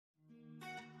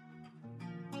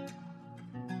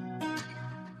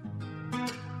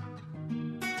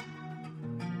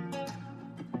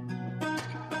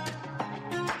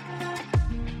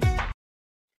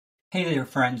Hey there,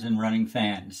 friends and running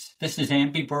fans. This is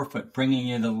Amby Burfoot bringing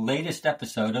you the latest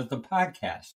episode of the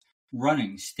podcast,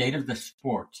 Running State of the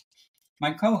Sport.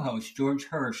 My co-host, George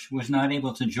Hirsch, was not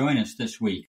able to join us this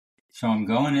week, so I'm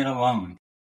going it alone.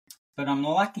 But I'm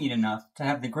lucky enough to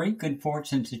have the great good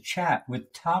fortune to chat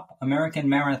with top American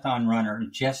marathon runner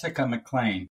Jessica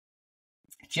McClain.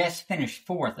 Jess finished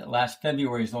fourth at last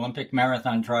February's Olympic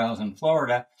marathon trials in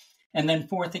Florida, and then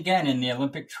fourth again in the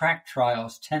Olympic track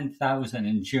trials 10,000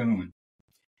 in June.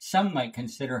 Some might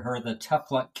consider her the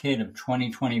tough luck kid of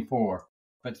 2024,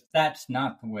 but that's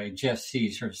not the way Jess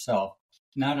sees herself.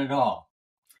 Not at all.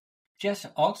 Jess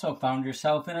also found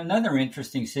herself in another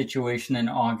interesting situation in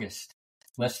August.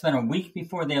 Less than a week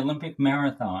before the Olympic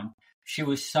marathon, she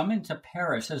was summoned to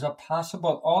Paris as a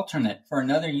possible alternate for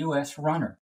another U.S.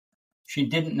 runner. She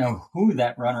didn't know who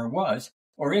that runner was,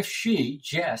 or if she,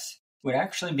 Jess, would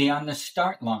actually be on the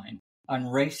start line on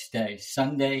race day,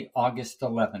 Sunday, August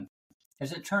 11th.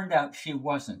 As it turned out, she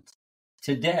wasn't.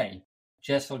 Today,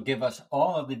 Jess will give us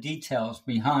all of the details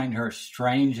behind her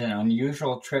strange and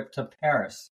unusual trip to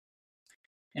Paris.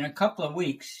 In a couple of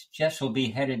weeks, Jess will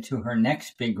be headed to her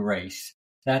next big race.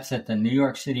 That's at the New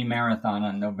York City Marathon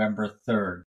on November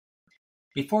 3rd.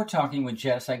 Before talking with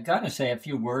Jess, I got to say a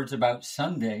few words about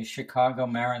Sunday's Chicago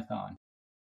Marathon.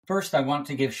 First, I want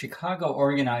to give Chicago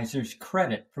organizers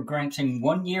credit for granting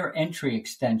one-year entry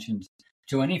extensions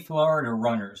to any Florida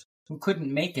runners who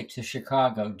couldn't make it to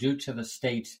Chicago due to the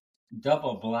state's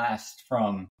double blast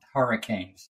from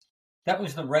hurricanes. That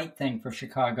was the right thing for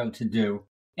Chicago to do,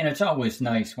 and it's always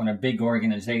nice when a big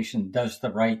organization does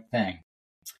the right thing.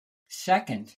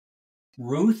 Second,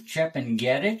 Ruth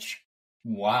Chepngetich?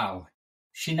 Wow.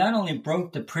 She not only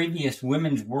broke the previous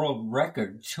women's world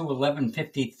record,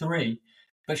 2:11:53,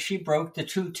 but she broke the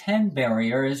 2:10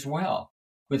 barrier as well,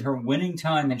 with her winning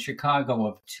time in Chicago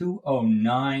of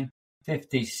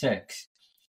 2:09:56.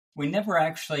 We never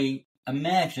actually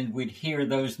imagined we'd hear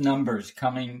those numbers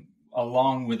coming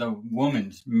along with a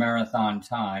woman's marathon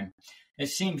time. It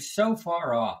seems so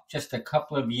far off just a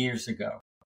couple of years ago,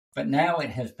 but now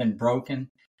it has been broken,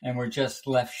 and we're just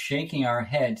left shaking our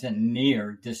heads in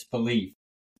near disbelief.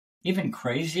 Even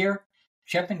crazier,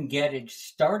 Chepngetich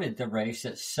started the race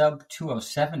at sub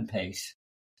 2:07 pace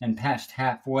and passed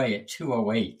halfway at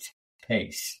 2:08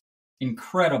 pace.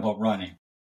 Incredible running.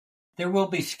 There will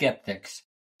be skeptics,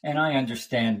 and I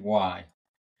understand why,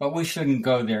 but we shouldn't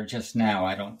go there just now,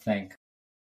 I don't think.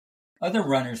 Other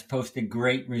runners posted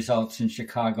great results in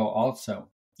Chicago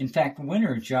also. In fact,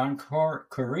 winner John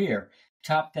Courier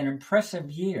topped an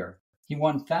impressive year. He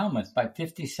won Falmouth by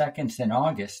 50 seconds in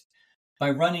August by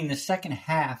running the second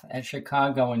half at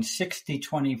Chicago in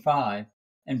 60:25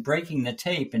 and breaking the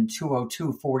tape in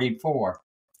 2:02:44.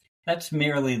 That's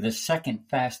merely the second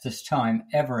fastest time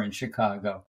ever in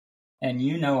Chicago. And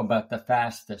you know about the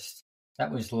fastest.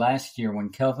 That was last year when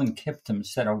Kelvin Kiptum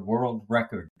set a world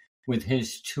record with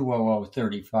his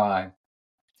 2:00:35.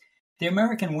 The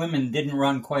American women didn't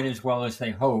run quite as well as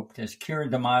they hoped, as Kira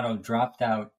D'Amato dropped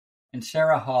out and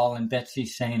Sarah Hall and Betsy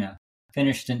Sena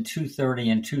finished in 2:30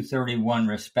 and 2:31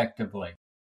 respectively.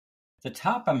 The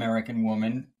top American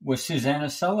woman was Susanna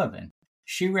Sullivan.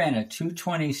 She ran a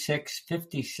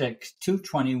 2:26:56,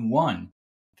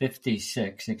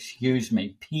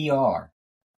 2:21:56, PR.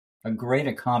 A great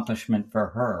accomplishment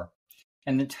for her.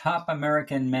 And the top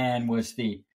American man was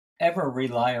the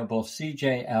ever-reliable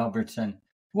C.J. Albertson,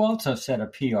 who also set a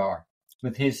PR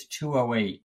with his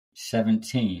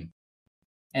 2:08:17.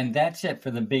 And that's it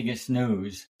for the biggest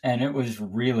news, and it was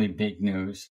really big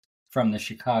news, from the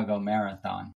Chicago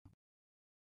Marathon.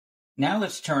 Now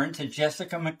let's turn to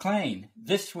Jessica McClain,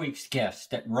 this week's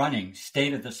guest at Running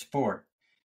State of the Sport.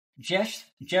 Jess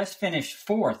finished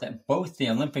fourth at both the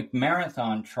Olympic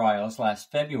marathon trials last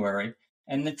February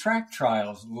and the track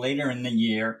trials later in the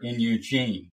year in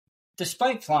Eugene,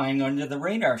 despite flying under the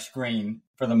radar screen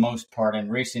for the most part in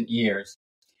recent years.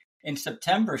 In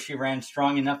September, she ran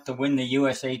strong enough to win the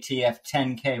USATF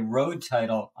 10K road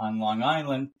title on Long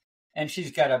Island, and she's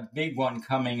got a big one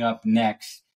coming up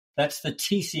next. That's the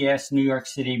TCS New York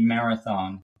City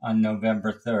Marathon on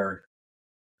November 3rd.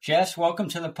 Jess, welcome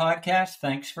to the podcast.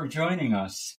 Thanks for joining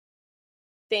us.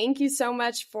 Thank you so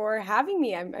much for having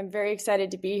me. I'm very excited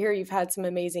to be here. You've had some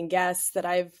amazing guests that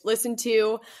I've listened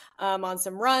to on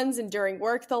some runs and during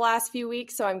work the last few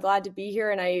weeks, so I'm glad to be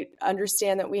here, and I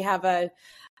understand that we have a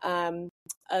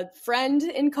friend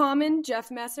in common,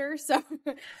 Jeff Messer. So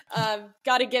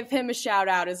got to give him a shout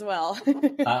out as well.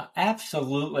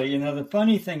 Absolutely. You know, the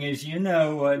funny thing is,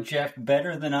 Jeff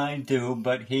better than I do,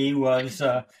 but he was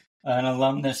an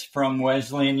alumnus from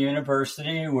Wesleyan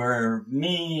University, where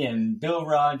me and Bill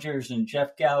Rogers and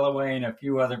Jeff Galloway and a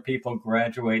few other people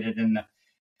graduated in the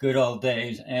good old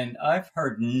days. And I've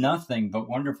heard nothing but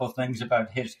wonderful things about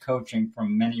his coaching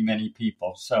from many, many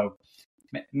people. So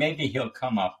maybe he'll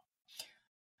come up.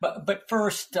 But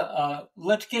first,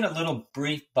 let's get a little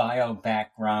brief bio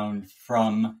background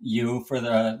from you for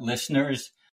the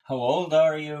listeners. How old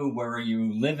are you? Where are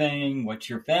you living? What's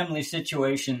your family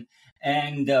situation?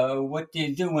 And what do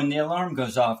you do when the alarm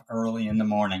goes off early in the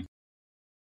morning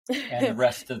and the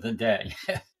rest of the day?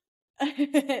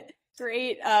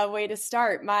 Great way to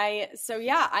start. I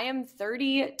am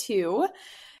 32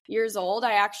 years old.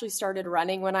 I actually started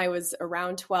running when I was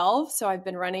around 12. So I've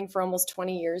been running for almost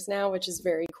 20 years now, which is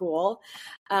very cool.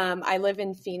 I live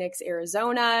in Phoenix,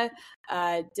 Arizona,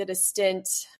 did a stint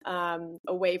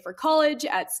away for college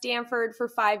at Stanford for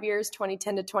 5 years,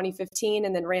 2010 to 2015,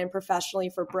 and then ran professionally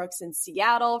for Brooks in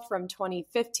Seattle from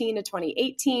 2015 to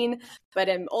 2018, but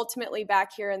I'm ultimately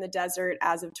back here in the desert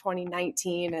as of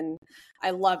 2019, and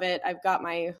I love it. I've got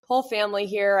my whole family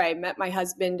here. I met my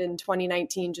husband in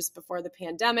 2019, just before the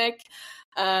pandemic,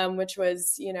 which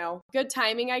was, good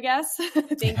timing, I guess.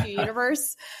 Thank you,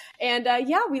 universe. And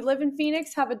we live in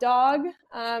Phoenix, have a dog.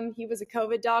 He was a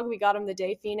COVID dog. We got him the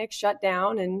day Phoenix shut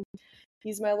down, and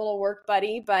he's my little work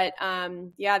buddy. But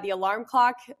the alarm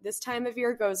clock this time of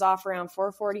year goes off around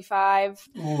 4:45.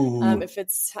 If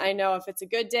it's a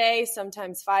good day,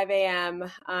 sometimes 5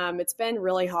 a.m. It's been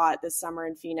really hot this summer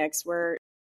in Phoenix. We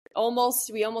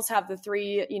almost have the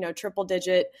 3, triple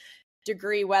digit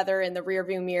degree weather in the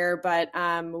rearview mirror, but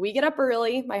we get up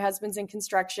early. My husband's in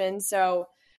construction, so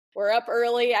we're up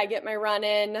early. I get my run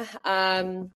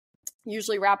in.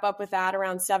 Usually wrap up with that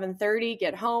around 7:30,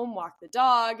 get home, walk the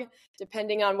dog.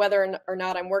 Depending on whether or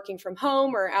not I'm working from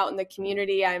home or out in the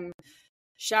community, I'm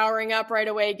showering up right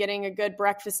away, getting a good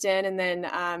breakfast in, and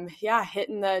then,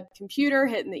 hitting the computer,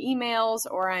 hitting the emails,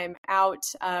 or I'm out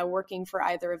working for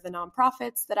either of the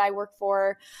nonprofits that I work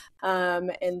for.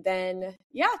 And then,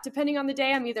 depending on the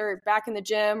day, I'm either back in the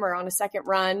gym or on a second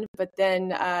run, but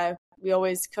then we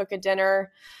always cook a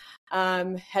dinner,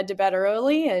 head to bed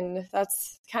early, and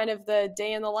that's kind of the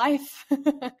day in the life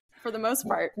for the most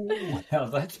part.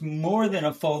 Well, that's more than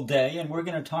a full day, and we're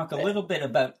going to talk a little bit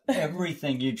about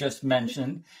everything you just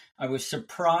mentioned. I was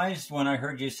surprised when I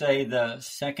heard you say the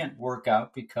second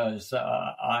workout, because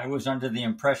I was under the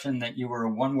impression that you were a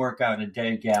one workout a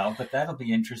day gal, but that'll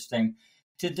be interesting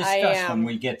to discuss when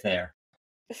we get there.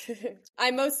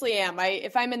 I mostly am.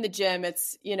 If I'm in the gym,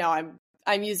 it's,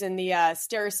 I'm using the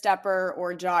stair stepper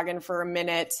or jogging for a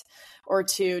minute or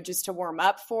two just to warm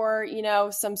up for,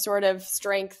 some sort of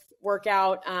strength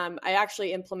workout. I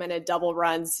actually implemented double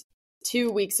runs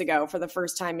 2 weeks ago for the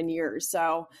first time in years.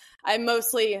 So I'm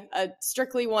mostly a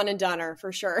strictly one and doneer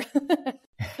for sure.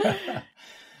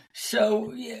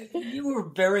 So you were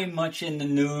very much in the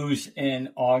news in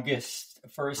August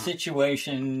for a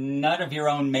situation not of your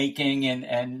own making,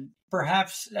 and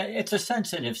perhaps it's a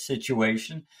sensitive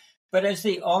situation. But as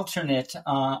the alternate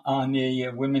on the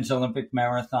Women's Olympic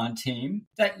Marathon team,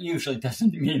 that usually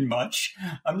doesn't mean much.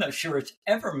 I'm not sure it's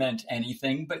ever meant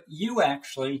anything, but you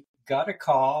actually got a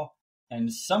call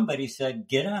and somebody said,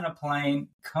 get on a plane,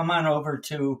 come on over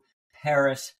to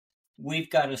Paris. We've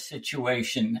got a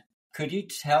situation. Could you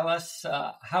tell us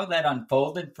how that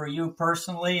unfolded for you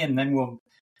personally? And then we'll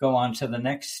go on to the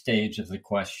next stage of the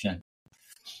question.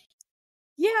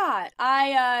 Yeah,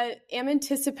 I am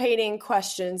anticipating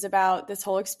questions about this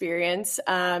whole experience.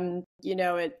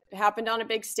 It happened on a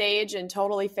big stage, and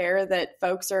totally fair that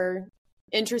folks are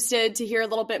interested to hear a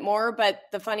little bit more. But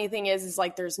the funny thing is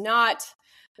like there's not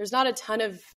a ton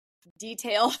of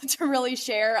detail to really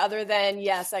share, other than,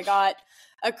 yes, I got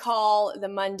a call the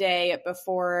Monday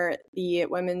before the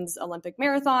Women's Olympic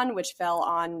Marathon, which fell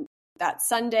on that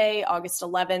Sunday, August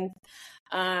 11th.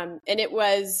 And it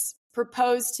was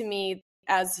proposed to me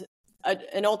as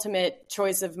an ultimate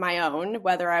choice of my own,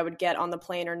 whether I would get on the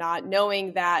plane or not,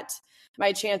 knowing that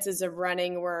my chances of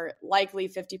running were likely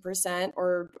 50%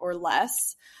 or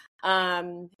less.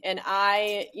 And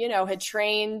I, had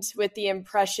trained with the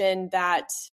impression that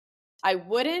I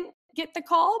wouldn't get the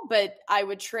call, but I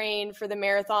would train for the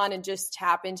marathon and just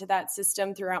tap into that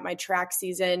system throughout my track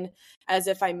season as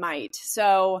if I might.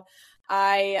 So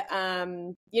I,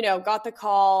 got the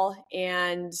call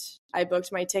and I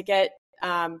booked my ticket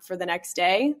for the next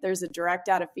day. There's a direct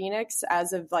out of Phoenix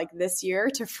as of this year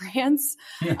to France,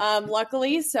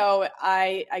 luckily. So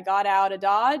I got out of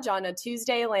Dodge on a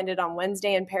Tuesday, landed on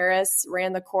Wednesday in Paris,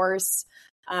 ran the course.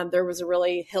 There was a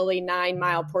really hilly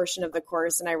 9-mile portion of the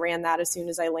course, and I ran that as soon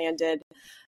as I landed.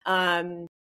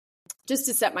 just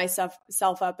to set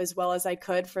myself up as well as I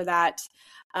could for that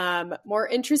more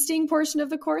interesting portion of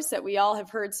the course that we all have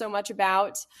heard so much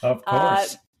about. Of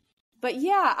course. But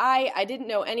yeah, I didn't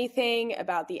know anything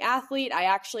about the athlete. I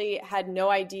actually had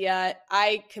no idea.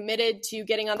 I committed to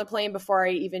getting on the plane before I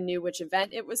even knew which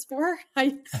event it was for.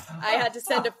 I had to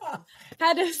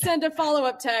send a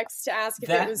follow-up text to ask if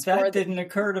it was for that didn't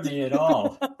occur to me at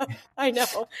all. I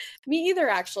know. Me either,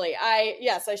 actually.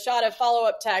 I shot a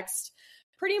follow-up text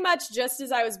pretty much just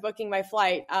as I was booking my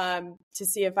flight to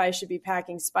see if I should be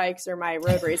packing spikes or my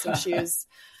road racing shoes.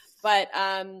 But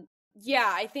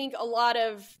yeah, I think a lot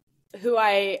of who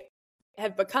I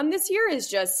have become this year is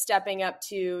just stepping up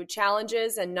to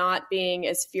challenges and not being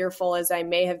as fearful as I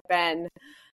may have been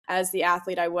as the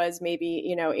athlete I was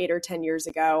maybe, 8 or 10 years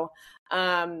ago.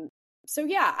 So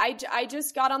yeah, I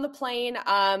just got on the plane.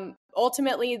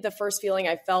 Ultimately, the first feeling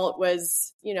I felt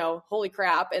was, holy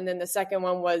crap. And then the second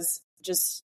one was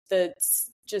just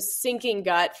sinking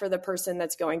gut for the person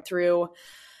that's going through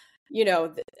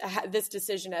this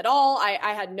decision at all.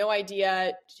 I had no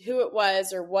idea who it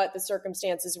was or what the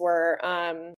circumstances were.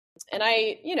 And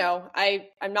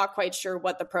I'm not quite sure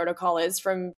what the protocol is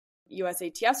from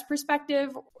USATF's perspective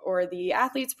or the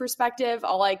athlete's perspective.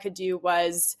 All I could do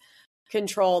was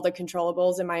control the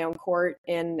controllables in my own court.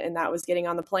 And that was getting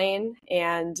on the plane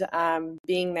and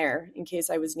being there in case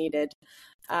I was needed.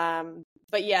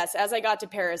 But yes, as I got to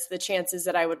Paris, the chances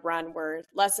that I would run were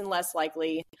less and less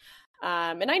likely.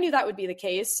 And I knew that would be the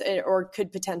case or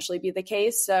could potentially be the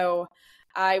case. So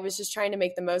I was just trying to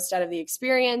make the most out of the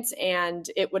experience. And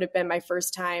it would have been my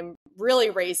first time really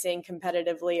racing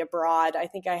competitively abroad. I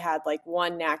think I had like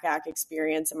one NACAC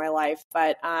experience in my life,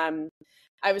 but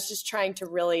I was just trying to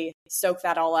really soak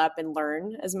that all up and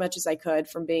learn as much as I could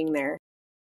from being there.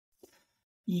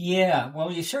 Yeah,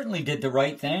 well, you certainly did the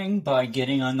right thing by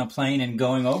getting on the plane and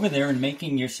going over there and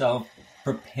making yourself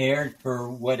prepared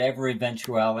for whatever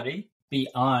eventuality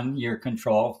beyond your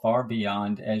control, far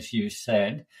beyond, as you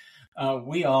said.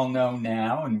 We all know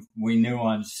now, and we knew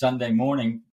on Sunday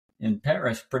morning in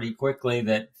Paris pretty quickly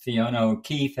that Fiona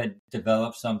O'Keefe had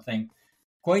developed something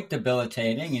quite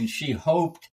debilitating, and she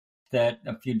hoped that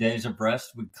a few days of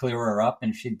rest would clear her up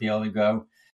and she'd be able to go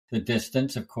the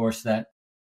distance. Of course, that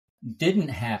didn't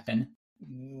happen.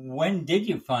 When did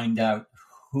you find out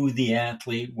who the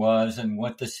athlete was and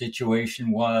what the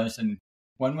situation was? And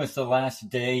when was the last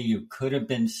day you could have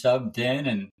been subbed in?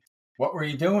 And what were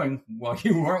you doing while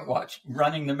you weren't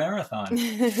running the marathon?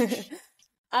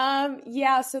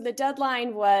 Yeah, so the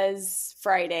deadline was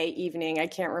Friday evening. I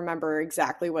can't remember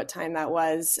exactly what time that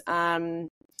was.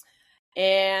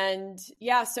 And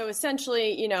yeah, so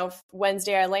essentially,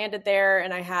 Wednesday I landed there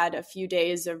and I had a few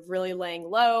days of really laying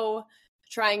low,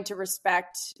 trying to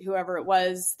respect whoever it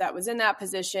was that was in that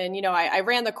position. I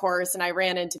ran the course and I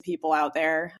ran into people out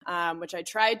there, which I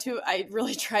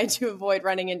really tried to avoid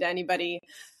running into anybody,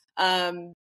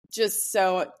 just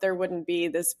so there wouldn't be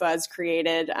this buzz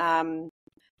created.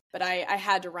 But I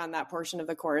had to run that portion of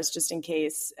the course just in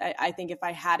case. I think if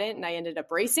I hadn't and I ended up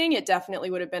racing, it definitely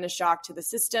would have been a shock to the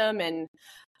system. And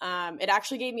it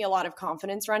actually gave me a lot of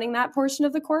confidence running that portion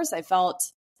of the course.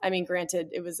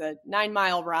 Granted, it was a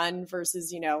 9-mile run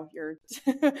versus, you're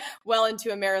well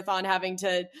into a marathon having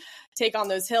to take on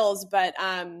those hills. But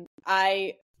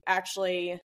I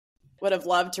actually would have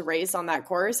loved to race on that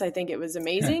course. I think it was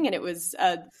amazing. And it was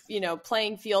a,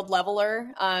 playing field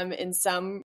leveler in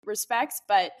some respects,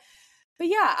 but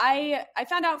yeah, I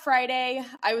found out Friday.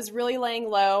 I was really laying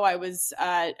low. I was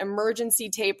emergency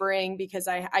tapering because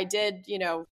I did,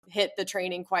 hit the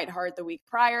training quite hard the week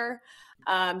prior.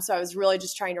 So I was really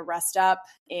just trying to rest up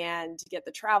and get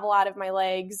the travel out of my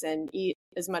legs and eat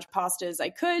as much pasta as I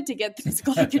could to get these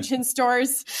glycogen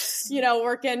stores,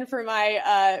 working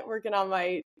on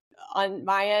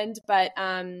my end. But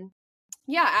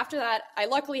yeah, after that, I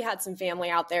luckily had some family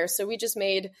out there. So we just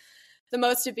made the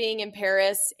most of being in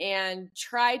Paris and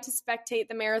tried to spectate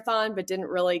the marathon, but didn't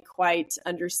really quite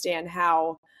understand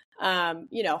how,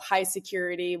 high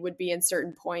security would be in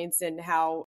certain points and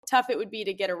how tough it would be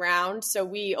to get around. So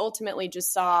we ultimately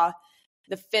just saw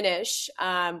the finish.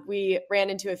 We ran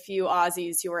into a few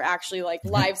Aussies who were actually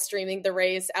live streaming the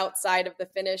race outside of the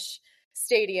finish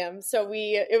stadium. So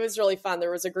it was really fun.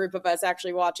 There was a group of us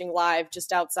actually watching live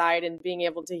just outside and being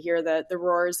able to hear the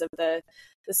roars of the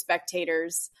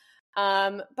spectators.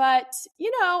 But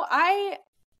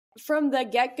from the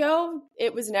get-go,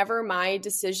 it was never my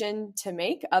decision to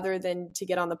make other than to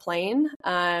get on the plane.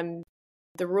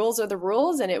 The rules are the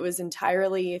rules, and it was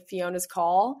entirely Fiona's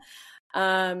call.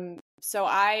 So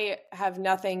I have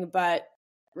nothing but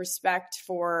respect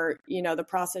for, the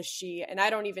process and I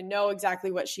don't even know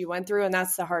exactly what she went through. And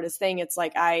that's the hardest thing. It's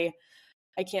like, I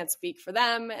can't speak for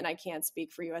them and I can't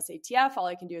speak for USATF. All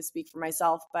I can do is speak for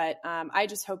myself. But I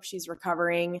just hope she's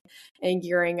recovering and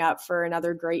gearing up for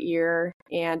another great year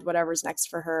and whatever's next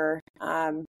for her.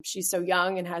 She's so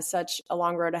young and has such a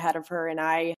long road ahead of her. And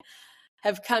I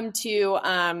have come to,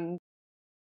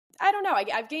 I don't know,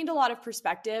 I've gained a lot of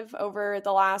perspective over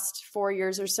the last 4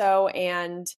 years or so.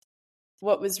 And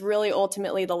what was really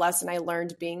ultimately the lesson I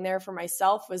learned being there for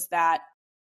myself was that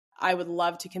I would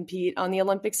love to compete on the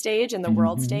Olympic stage and the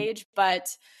world stage, but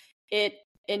it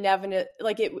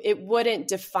wouldn't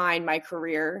define my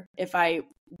career if I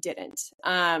didn't.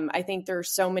 I think there are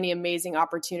so many amazing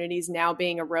opportunities now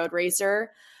being a road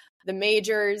racer. The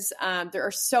majors, there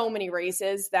are so many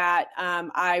races that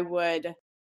I would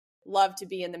love to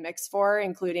be in the mix for,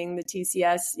 including the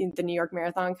TCS, the New York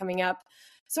Marathon coming up.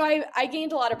 So I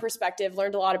gained a lot of perspective,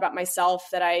 learned a lot about myself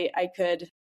that I could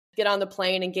get on the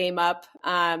plane and game up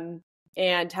and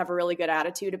have a really good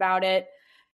attitude about it.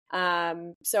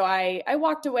 So I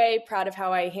walked away proud of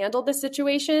how I handled the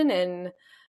situation, and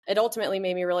it ultimately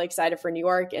made me really excited for New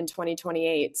York in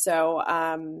 2028. So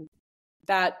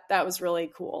that was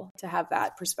really cool to have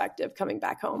that perspective coming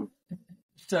back home.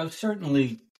 So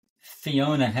certainly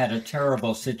Fiona had a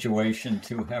terrible situation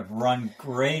to have run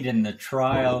great in the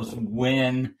trials,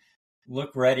 win,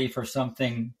 look ready for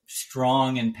something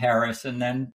strong in Paris, and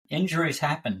then injuries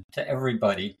happen to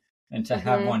everybody. And to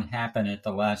have one happen at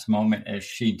the last moment as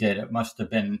she did, it must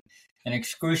have been an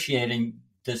excruciating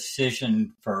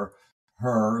decision for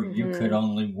her. You could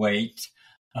only wait.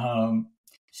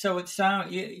 So it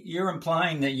sounds you're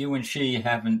implying that you and she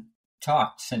haven't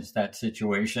talked since that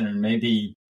situation, and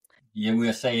maybe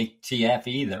USATF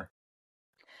either.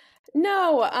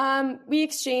 No, we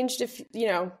exchanged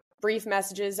brief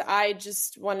messages. I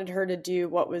just wanted her to do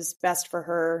what was best for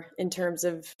her in terms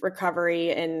of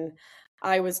recovery, and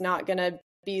I was not going to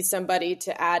be somebody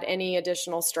to add any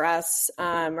additional stress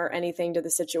or anything to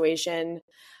the situation.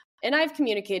 And I've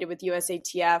communicated with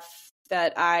USATF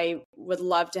that I would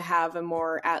love to have a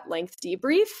more at-length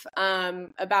debrief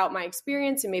about my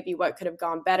experience and maybe what could have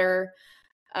gone better.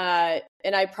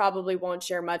 And I probably won't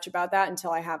share much about that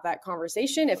until I have that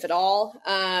conversation, if at all.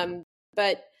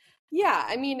 But yeah,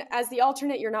 I mean, as the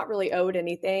alternate, you're not really owed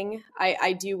anything.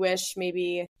 I do wish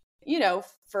maybe,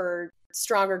 for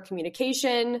stronger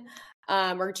communication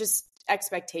or just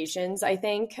expectations, I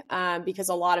think, because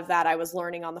a lot of that I was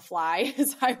learning on the fly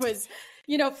as I was,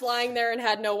 flying there and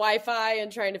had no Wi-Fi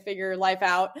and trying to figure life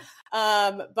out.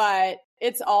 But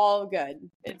it's all good.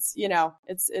 It's,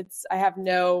 I have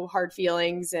no hard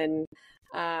feelings, and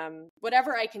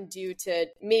whatever I can do to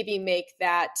maybe make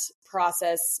that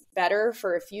process better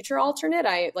for a future alternate,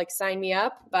 sign me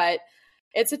up. But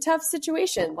it's a tough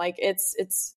situation. Like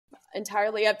it's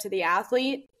entirely up to the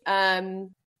athlete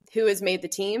who has made the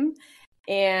team,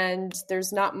 and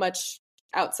there's not much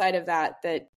outside of that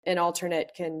an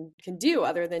alternate can do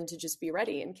other than to just be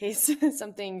ready in case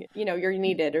something you're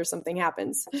needed or something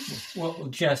happens. Well,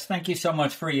 Jess, thank you so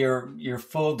much for your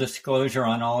full disclosure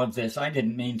on all of this. I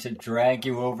didn't mean to drag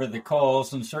you over the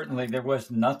coals, and certainly there was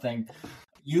nothing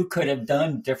you could have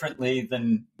done differently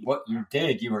than what you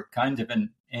did. You were kind of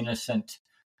an innocent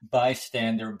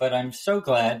bystander, but I'm so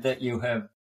glad that you have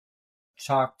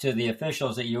talked to the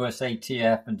officials at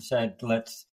USATF and said,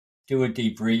 let's do a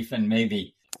debrief and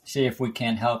maybe see if we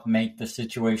can help make the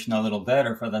situation a little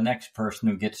better for the next person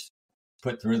who gets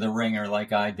put through the ringer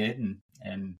like I did,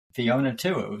 and Fiona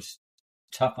too. It was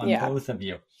tough on both of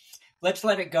you. Let's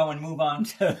let it go and move on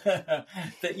to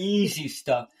the easy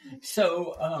stuff.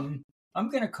 So I'm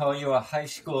going to call you a high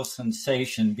school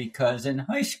sensation because in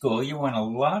high school you won a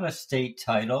lot of state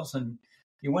titles, and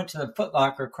you went to the Foot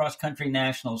Locker Cross Country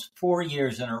Nationals 4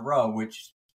 years in a row,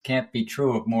 which can't be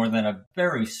true of more than a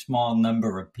very small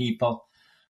number of people.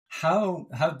 How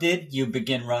did you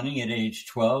begin running at age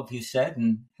 12, you said,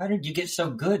 and how did you get so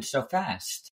good so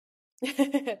fast?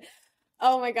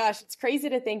 Oh my gosh, it's crazy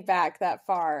to think back that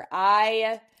far.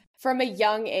 From a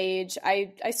young age,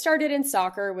 I started in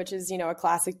soccer, which is, a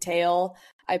classic tale.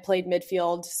 I played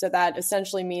midfield, so that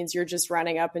essentially means you're just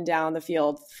running up and down the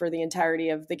field for the entirety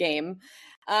of the game.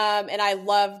 And I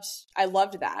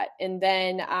loved that. And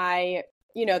then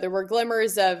there were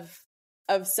glimmers of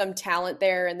some talent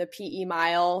there in the PE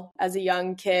mile as a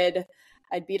young kid.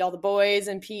 I'd beat all the boys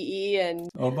in PE and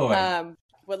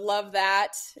would love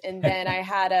that. And then I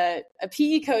had a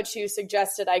PE coach who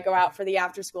suggested I go out for the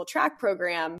after school track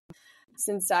program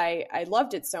since I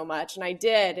loved it so much. And I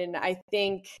did. And I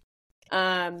think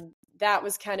that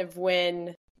was kind of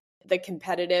when the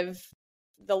competitive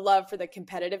the love for the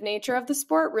competitive nature of the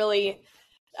sport really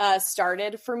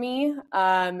started for me.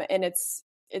 And it's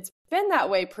been that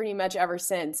way pretty much ever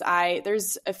since.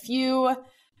 There's a few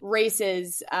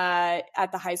races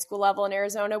at the high school level in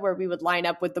Arizona where we would line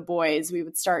up with the boys. We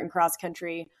would start in cross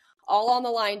country all on the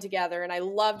line together. And I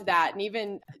loved that. And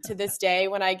even to this day,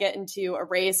 when I get into a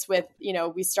race with,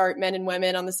 we start men and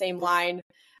women on the same line,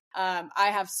 I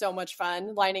have so much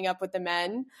fun lining up with the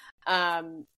men.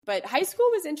 But high school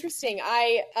was interesting.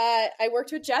 I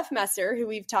worked with Jeff Messer, who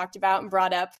we've talked about and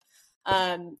brought up.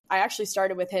 I actually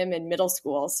started with him in middle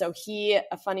school. So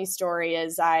a funny story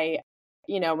is my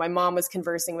mom was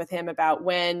conversing with him about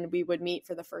when we would meet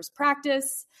for the first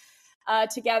practice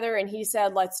together. And he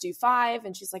said, let's do 5.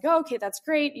 And she's like, oh, okay, that's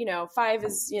great. 5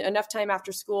 is enough time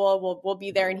after school. We'll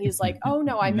be there. And he's like, oh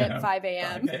no, I meant 5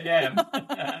 a.m. 5 a.m.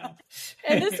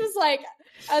 And this was like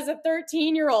as a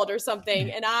 13-year-old or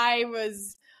something. And I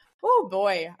was, oh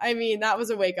boy. I mean, that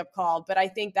was a wake up call, but I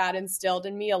think that instilled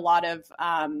in me a lot of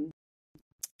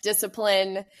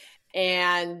discipline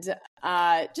and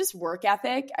just work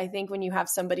ethic. I think when you have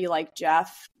somebody like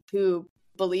Jeff who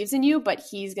believes in you, but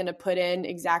he's going to put in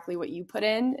exactly what you put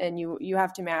in, and you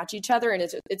have to match each other. And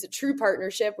it's a true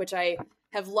partnership, which I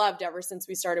have loved ever since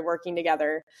we started working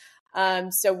together.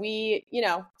 So we,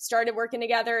 started working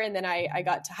together, and then I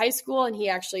got to high school, and he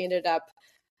actually ended up,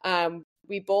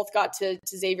 we both got to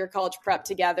Xavier College Prep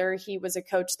together. He was a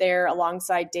coach there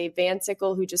alongside Dave Van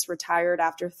Sickle, who just retired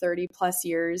after 30 plus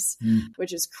years,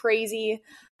 which is crazy.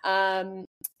 And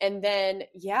then,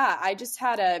 I just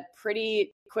had a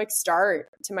pretty quick start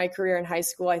to my career in high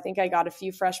school. I think I got a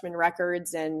few freshman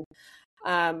records, and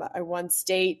I won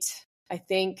state, I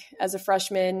think, as a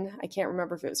freshman. I can't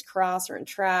remember if it was cross or in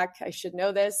track. I should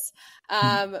know this.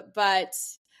 But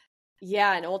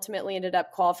and ultimately ended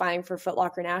up qualifying for Foot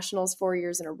Locker Nationals 4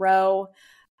 years in a row,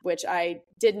 which I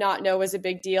did not know was a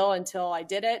big deal until I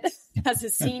did it as a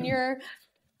senior.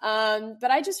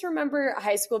 But I just remember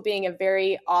high school being a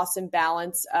very awesome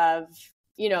balance of,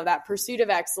 that pursuit of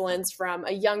excellence from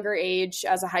a younger age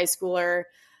as a high schooler,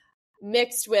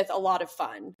 mixed with a lot of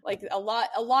fun. Like a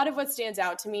lot of what stands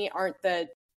out to me aren't the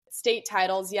state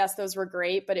titles. Yes, those were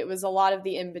great, but it was a lot of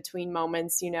the in-between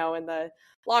moments, in the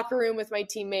locker room with my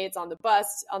teammates, on the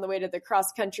bus, on the way to the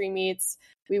cross country meets.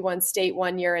 We won state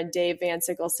one year, and Dave Van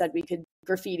Sickle said we could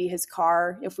graffiti his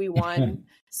car if we won.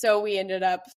 So we ended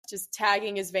up just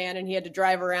tagging his van, and he had to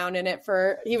drive around in it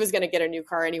he was going to get a new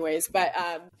car anyways. But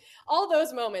all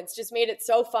those moments just made it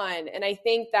so fun. And I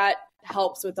think that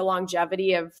helps with the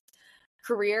longevity of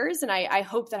careers. And I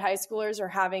hope that high schoolers are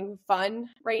having fun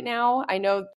right now. I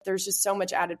know there's just so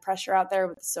much added pressure out there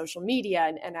with social media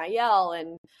and NIL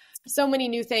and so many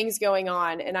new things going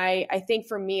on. And I think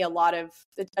for me, a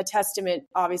testament,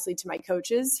 obviously, to my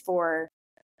coaches for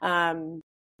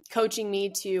coaching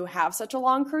me to have such a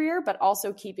long career, but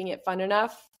also keeping it fun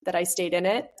enough that I stayed in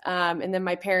it. And then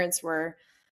my parents were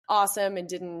awesome and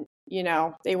didn't,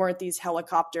 they weren't these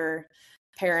helicopter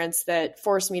parents that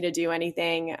forced me to do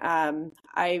anything.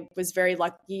 I was very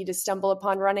lucky to stumble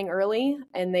upon running early,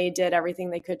 and they did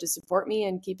everything they could to support me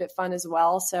and keep it fun as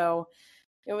well. So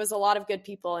it was a lot of good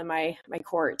people in my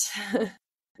court.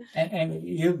 And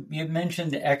you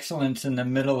mentioned excellence in the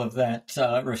middle of that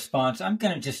response. I'm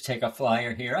going to just take a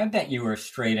flyer here. I bet you were a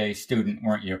straight A student,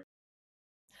 weren't you?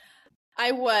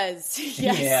 I was,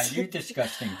 yes. Yeah, you're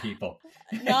disgusting people.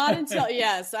 Not until,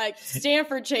 yes.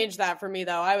 Stanford changed that for me,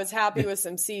 though. I was happy with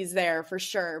some C's there for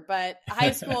sure. But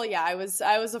high school, I was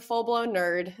a full-blown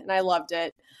nerd, and I loved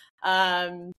it.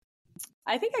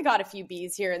 I think I got a few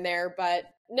B's here and there, but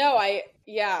no,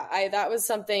 that was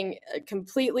something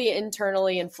completely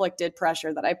internally inflicted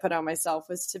pressure that I put on myself,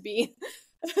 was to be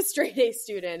a straight A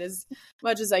student as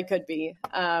much as I could be.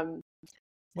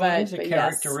 Well, it's a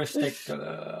characteristic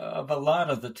of a lot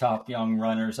of the top young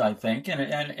runners, I think, and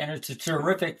it's a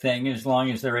terrific thing as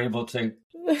long as they're able to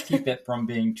keep it from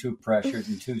being too pressured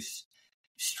and too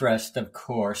stressed, of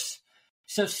course.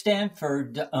 So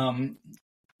Stanford,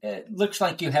 it looks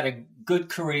like you had a good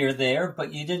career there,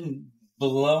 but you didn't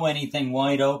blow anything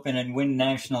wide open and win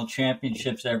national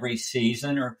championships every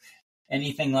season or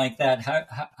anything like that.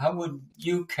 How would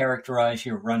you characterize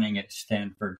your running at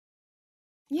Stanford?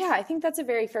 Yeah, I think that's a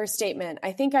very fair statement.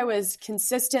 I think I was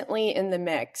consistently in the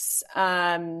mix,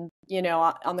 on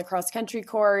the cross country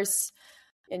course,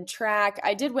 in track.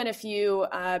 I did win a few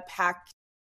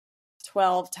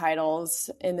Pac-12 titles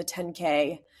in the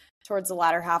 10K towards the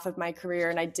latter half of my career.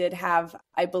 And I did have,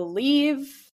 I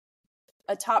believe,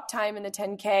 a top time in the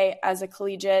 10K as a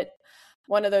collegiate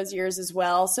one of those years as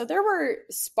well. So there were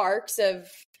sparks of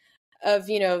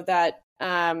that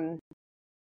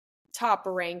top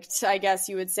ranked, I guess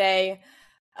you would say.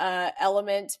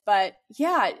 element. But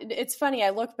yeah, it's funny. I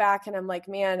look back and I'm like,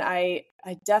 man, I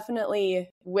definitely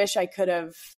wish I could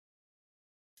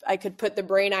put the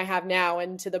brain I have now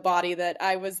into the body that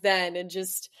I was then, and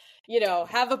just,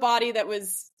 have a body that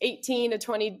was 18 to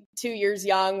 22 years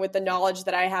young with the knowledge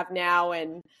that I have now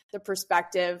and the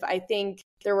perspective. I think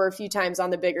there were a few times on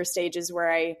the bigger stages where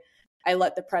I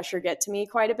let the pressure get to me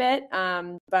quite a bit.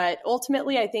 But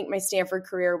ultimately, I think my Stanford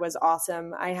career was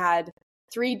awesome. I had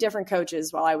 3 different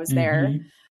coaches while I was there.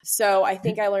 So I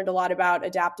think I learned a lot about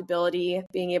adaptability,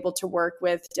 being able to work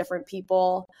with different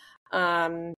people.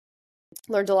 Learned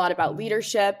a lot about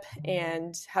leadership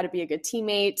and how to be a good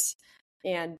teammate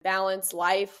and balance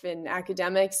life and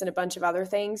academics and a bunch of other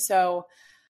things. So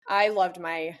I loved and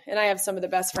I have some of the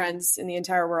best friends in the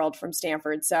entire world from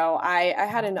Stanford. So I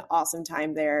had an awesome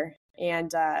time there.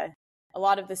 And a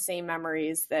lot of the same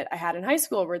memories that I had in high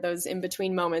school were those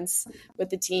in-between moments with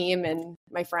the team and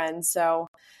my friends. So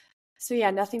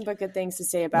yeah, nothing but good things to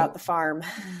say about the farm.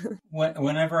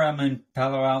 Whenever I'm in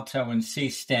Palo Alto and see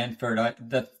Stanford,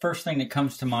 the first thing that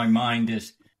comes to my mind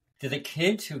is, do the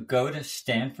kids who go to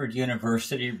Stanford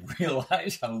University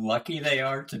realize how lucky they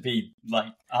are to be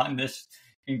on this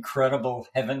incredible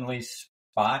heavenly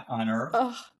spot on Earth?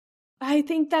 Oh, I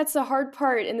think that's the hard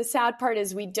part. And the sad part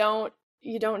is you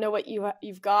don't know what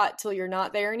you've got till you're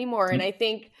not there anymore. And I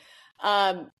think,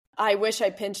 I wish I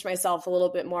pinched myself a little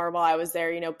bit more while I was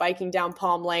there, biking down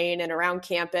Palm Lane and around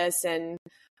campus and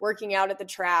working out at the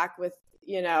track with,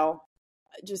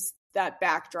 just that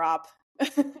backdrop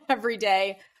every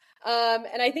day.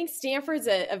 And I think Stanford's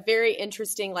a very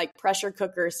interesting, pressure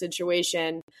cooker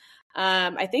situation.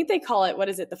 I think they call it,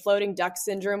 the floating duck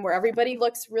syndrome, where everybody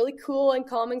looks really cool and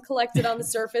calm and collected on the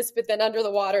surface, but then under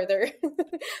the water,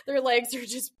 their legs are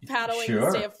just paddling to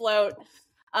stay afloat.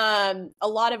 A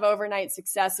lot of overnight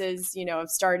successes, have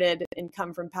started and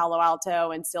come from Palo Alto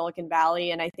and Silicon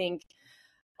Valley. And I think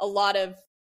a lot of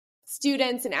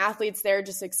students and athletes there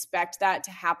just expect that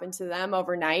to happen to them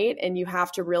overnight. And you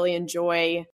have to really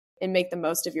enjoy and make the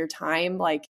most of your time,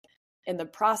 in the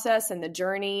process and the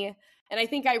journey. And I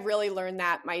think I really learned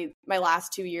that my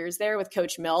last 2 years there with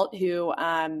Coach Milt, who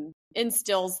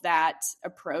instills that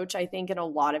approach, I think, in a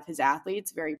lot of his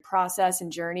athletes, very process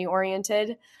and journey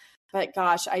oriented. But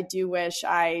gosh, I do wish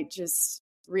I just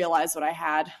realized what I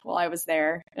had while I was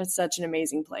there. It's such an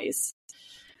amazing place.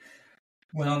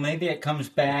 Well, maybe it comes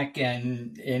back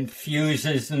and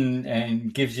infuses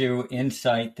and gives you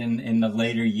insight in the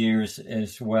later years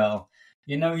as well.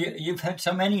 You've had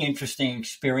so many interesting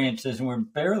experiences, and we're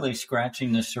barely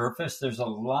scratching the surface. There's a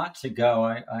lot to go.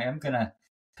 I am going to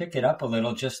pick it up a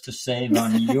little just to save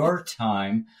on your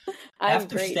time.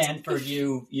 After great. Stanford,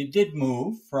 you did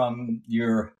move from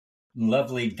your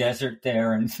lovely desert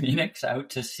there in Phoenix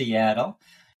out to Seattle.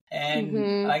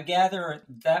 And I gather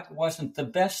that wasn't the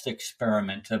best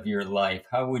experiment of your life.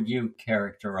 How would you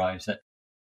characterize it?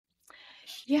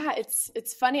 Yeah,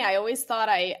 it's funny. I always thought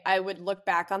I would look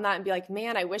back on that and be like,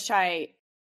 man, I wish I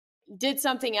did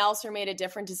something else or made a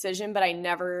different decision, but I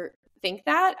never think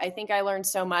that. I think I learned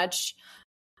so much.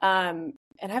 And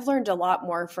I've learned a lot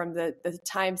more from the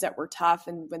times that were tough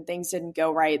and when things didn't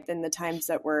go right than the times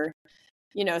that were,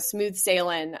 smooth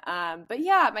sailing. But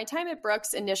yeah, my time at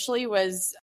Brooks initially it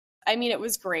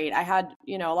was great. I had,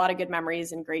 a lot of good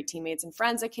memories and great teammates and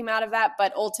friends that came out of that.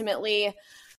 But ultimately,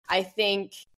 I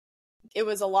think it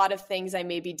was a lot of things I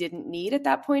maybe didn't need at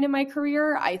that point in my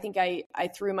career. I think I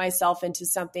threw myself into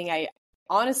something I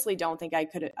honestly don't think I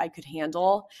could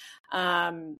handle.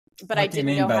 But I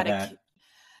didn't know how to.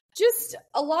 Just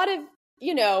a lot of,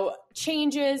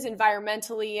 changes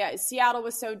environmentally. Seattle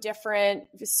was so different,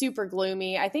 super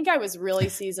gloomy. I think I was really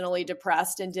seasonally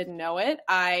depressed and didn't know it.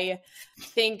 I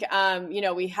think,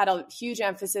 we had a huge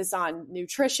emphasis on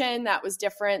nutrition that was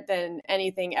different than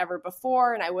anything ever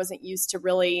before. And I wasn't used to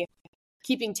really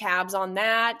keeping tabs on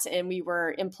that. And we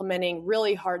were implementing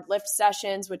really hard lift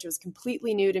sessions, which was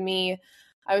completely new to me.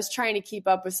 I was trying to keep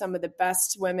up with some of the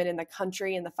best women in the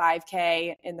country in the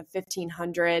 5K and the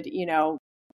 1500,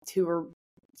 who were,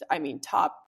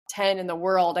 top 10 in the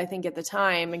world, I think at the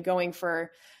time, and going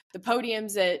for the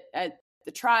podiums at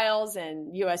the trials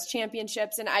and US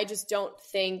championships. And I just don't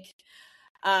think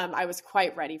I was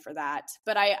quite ready for that.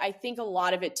 But I think a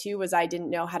lot of it too was I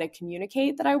didn't know how to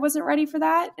communicate that I wasn't ready for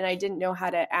that. And I didn't know how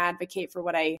to advocate for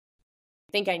what I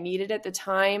think I needed at the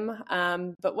time.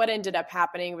 But what ended up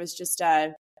happening was just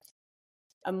a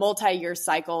multi-year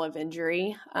cycle of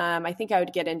injury. I think I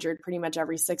would get injured pretty much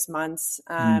every 6 months.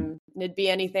 It'd be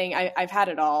anything. I've had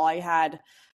it all. I had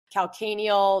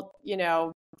calcaneal,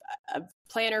 a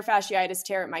plantar fasciitis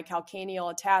tear at my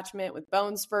calcaneal attachment with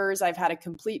bone spurs. I've had a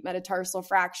complete metatarsal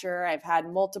fracture. I've had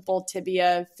multiple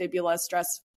tibia, fibula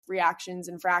stress reactions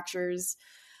and fractures.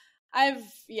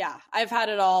 I've had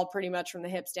it all pretty much from the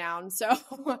hips down. So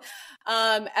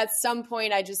at some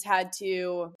point I just had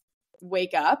to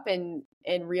wake up and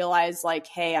realize like,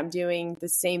 hey, I'm doing the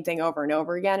same thing over and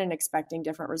over again and expecting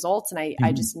different results. And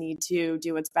I just need to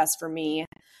do what's best for me.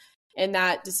 And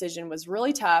that decision was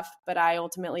really tough, but I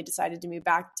ultimately decided to move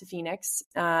back to Phoenix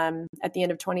at the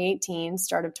end of 2018,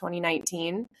 start of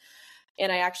 2019.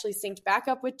 And I actually synced back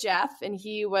up with Jeff, and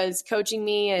he was coaching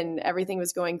me and everything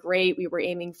was going great. We were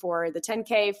aiming for the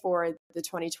 10K for the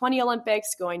 2020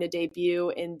 Olympics, going to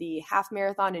debut in the half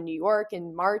marathon in New York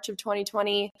in March of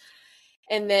 2020.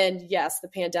 And then, yes, the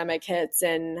pandemic hits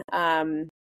and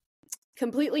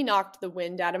completely knocked the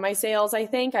wind out of my sails. I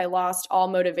think I lost all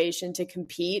motivation to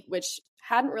compete, which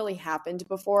hadn't really happened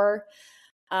before.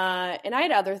 And I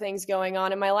had other things going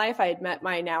on in my life. I had met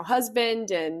my now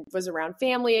husband and was around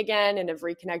family again and have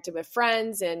reconnected with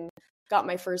friends and got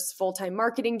my first full-time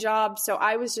marketing job. So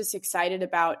I was just excited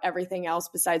about everything else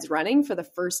besides running for the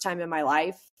first time in my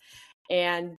life,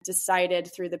 and decided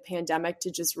through the pandemic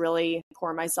to just really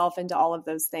pour myself into all of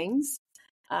those things.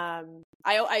 I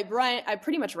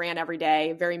pretty much ran every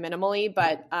day, very minimally,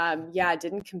 but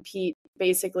didn't compete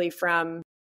basically from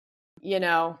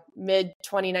mid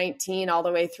 2019 all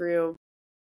the way through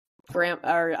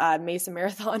Mesa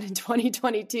Marathon in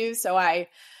 2022. So I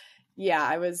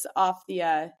was off the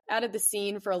out of the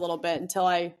scene for a little bit until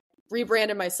I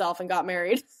rebranded myself and got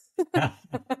married.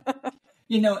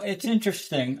 It's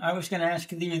interesting. I was going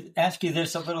to ask you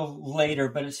this a little later,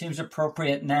 but it seems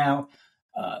appropriate now.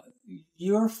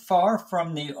 You're far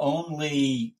from the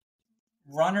only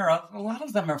runner. A lot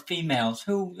of them are females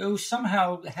who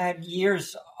somehow had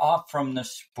years off from the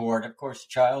sport. Of course,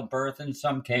 childbirth in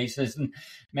some cases, and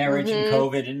marriage and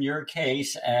COVID in your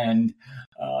case. And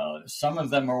some of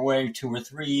them are away 2 or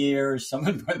 3 years, some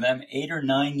of them 8 or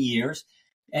 9 years.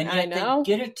 And yet they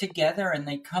get it together and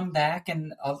they come back.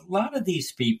 And a lot of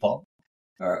these people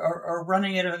are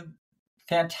running at a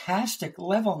fantastic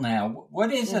level now.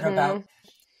 What is it about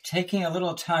taking a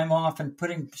little time off and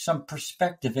putting some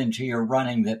perspective into your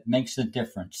running that makes a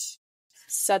difference?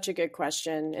 Such a good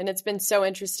question. And it's been so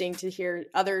interesting to hear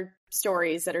other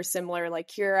stories that are similar, like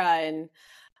Kira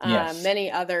and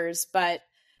many others. But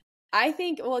I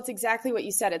think, it's exactly what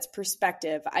you said. It's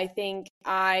perspective. I think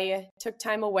I took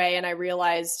time away and I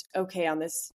realized, okay, on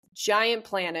this giant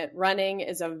planet, running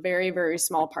is a very, very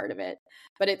small part of it.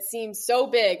 But it seems so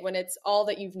big when it's all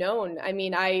that you've known. I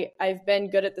mean, I've been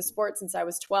good at the sport since I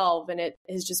was 12, and it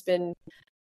has just been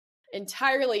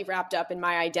entirely wrapped up in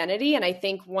my identity. And I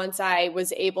think once I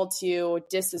was able to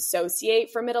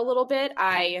disassociate from it a little bit,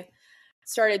 I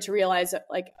started to realize,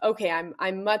 like, okay,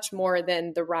 I'm much more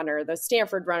than the runner, the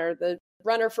Stanford runner, the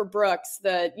runner for Brooks,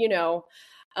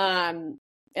 and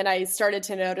I started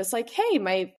to notice, like, hey,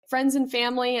 my friends and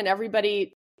family and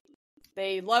everybody,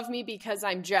 they love me because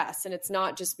I'm Jess, and it's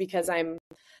not just because I'm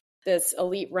this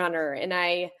elite runner. And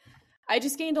I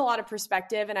just gained a lot of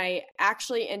perspective, and I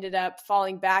actually ended up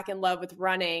falling back in love with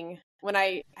running when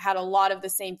I had a lot of the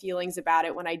same feelings about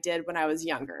it when I did when I was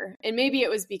younger. And maybe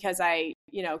it was because I,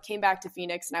 came back to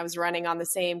Phoenix and I was running on the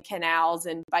same canals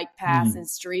and bike paths and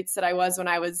streets that I was when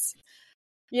I was,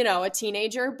 a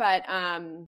teenager. But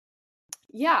I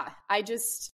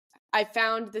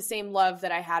found the same love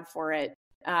that I had for it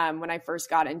when I first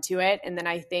got into it. And then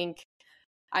I think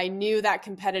I knew that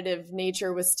competitive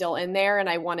nature was still in there, and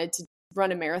I wanted to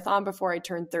run a marathon before I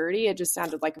turned 30. It just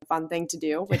sounded like a fun thing to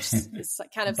do, which is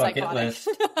kind of psychotic.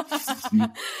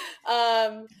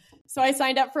 So I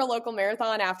signed up for a local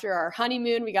marathon after our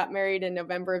honeymoon. We it married in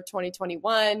November of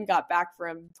 2021, got back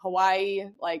from Hawaii,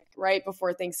 like right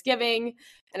before Thanksgiving.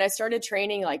 And I started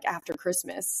training like after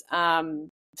Christmas. So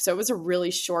it was a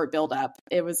really short buildup.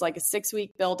 It was like a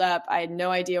 6-week buildup. I had no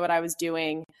idea what I was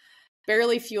doing,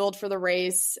 barely fueled for the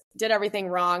race, did everything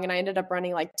wrong. And I ended up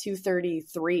running like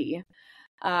 2:33.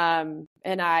 And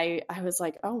I was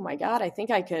like, oh my God, I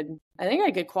think I could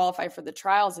qualify for the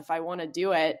trials if I want to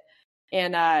do it.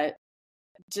 And,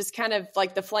 just kind of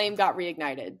like the flame got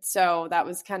reignited. So that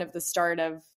was kind of the start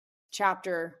of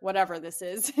chapter, whatever this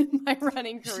is in my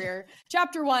running career.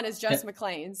 Chapter 1 is Jess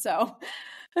McClain. So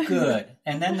good.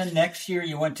 And then the next year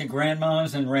you went to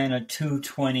Grandma's and ran a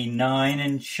 2:29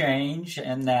 and change.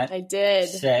 And that I did.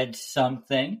 Said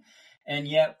something. And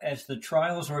yet, as the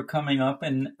trials were coming up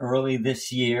in early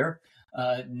this year,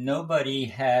 nobody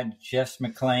had Jess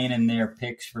McClain in their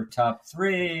picks for top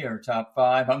 3 or top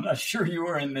 5. I'm not sure you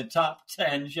were in the top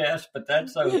 10, Jess, but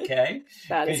that's okay.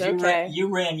 That is okay.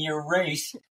 You ran your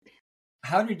race.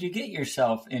 How did you get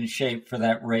yourself in shape for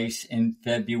that race in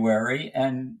February?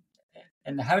 And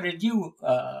how did you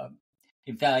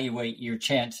evaluate your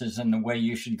chances and the way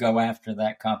you should go after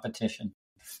that competition?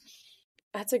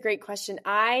 That's a great question.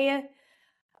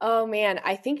 Oh man,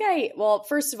 well,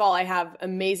 first of all, I have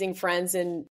amazing friends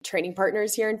and training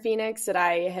partners here in Phoenix that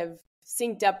I have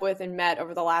synced up with and met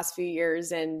over the last few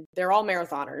years, and they're all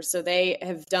marathoners. So they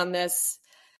have done this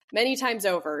many times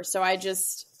over. So I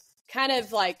just kind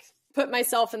of like put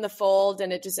myself in the fold,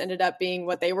 and it just ended up being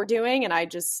what they were doing, and I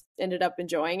just ended up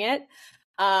enjoying it.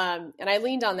 And I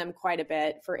leaned on them quite a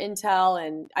bit for intel,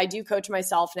 and I do coach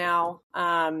myself now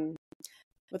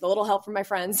with a little help from my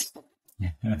friends.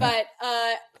 But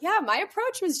yeah, my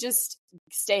approach was just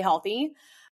stay healthy.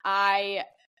 I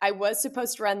was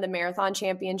supposed to run the marathon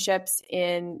championships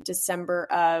in December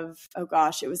of,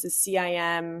 it was a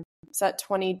CIM, it's that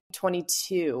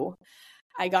 2022.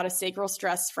 I got a sacral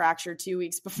stress fracture 2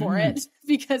 weeks before it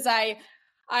because I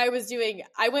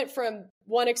went from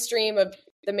one extreme of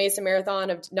the Mesa Marathon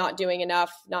of not doing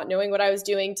enough, not knowing what I was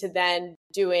doing, to then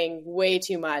doing way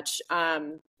too much.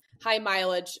 High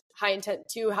mileage,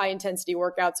 2 high intensity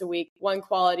workouts a week, 1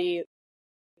 quality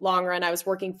long run. I was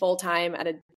working full time at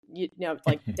a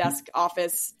desk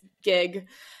office gig.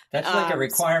 That's like a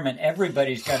requirement.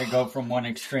 Everybody's got to go from one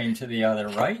extreme to the other,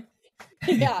 right?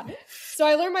 Yeah. So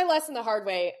I learned my lesson the hard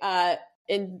way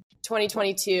in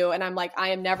 2022. And I'm like, I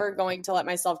am never going to let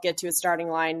myself get to a starting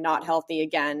line not healthy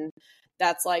again.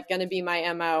 That's like going to be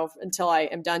my MO until I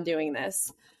am done doing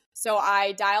this. So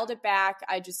I dialed it back.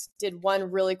 I just did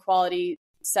 1 really quality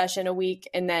session a week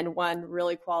and then 1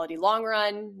 really quality long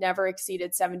run, never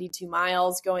exceeded 72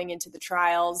 miles going into the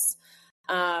trials.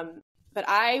 But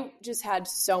I just had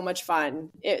so much fun.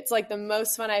 It's like the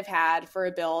most fun I've had for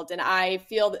a build. And I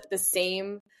feel the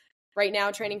same right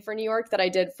now training for New York that I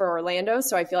did for Orlando.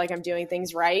 So I feel like I'm doing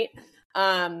things right.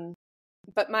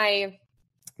 But my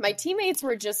teammates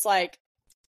were just like,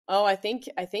 oh, I think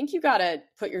you got to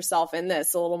put yourself in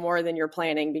this a little more than you're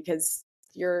planning because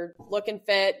you're looking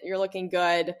fit, you're looking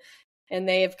good. And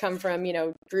they have come from,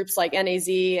 groups like NAZ,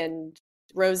 and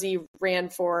Rosie ran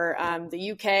for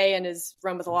the UK and has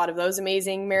run with a lot of those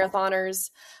amazing marathoners.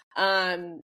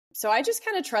 So I just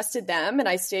kind of trusted them and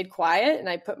I stayed quiet and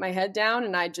I put my head down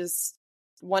and I just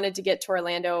wanted to get to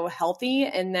Orlando healthy.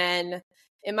 And then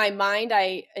in my mind,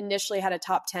 I initially had a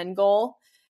top 10 goal.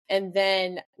 And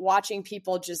then watching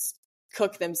people just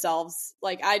cook themselves,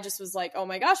 like I just was like, oh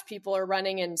my gosh, people are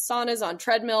running in saunas on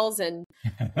treadmills and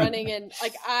running in,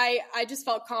 like I just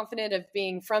felt confident of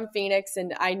being from Phoenix,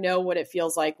 and I know what it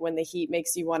feels like when the heat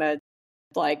makes you want to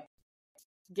like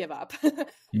give up.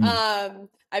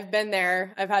 I've been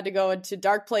there. I've had to go into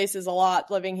dark places a lot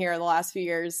living here the last few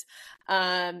years.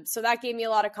 So that gave me a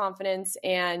lot of confidence,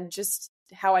 and just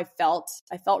how I felt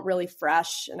really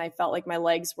fresh, and I felt like my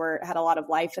legs had a lot of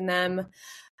life in them.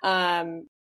 And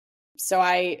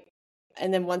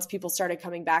then once people started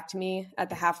coming back to me at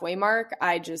the halfway mark,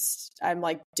 I'm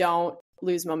like, don't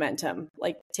lose momentum.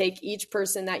 Like take each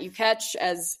person that you catch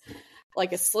as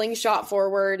like a slingshot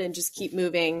forward and just keep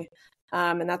moving.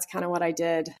 And that's kind of what I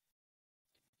did.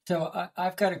 So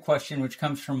I've got a question which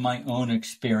comes from my own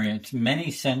experience. Many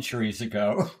centuries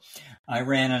ago, I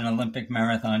ran an Olympic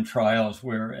marathon trials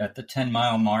where at the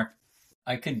 10-mile mark,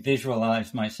 I could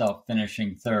visualize myself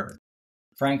finishing 3rd.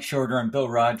 Frank Shorter and Bill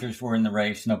Rogers were in the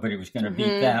race. Nobody was going to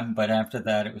beat them, but after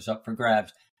that, it was up for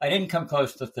grabs. I didn't come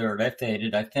close to 3rd. I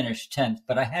faded. I finished 10th,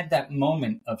 but I had that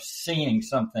moment of seeing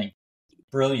something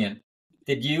brilliant.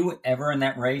 Did you ever in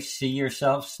that race see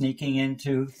yourself sneaking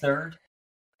into 3rd?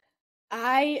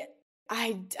 I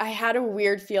had a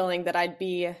weird feeling that I'd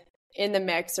be in the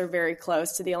mix or very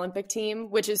close to the Olympic team,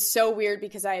 which is so weird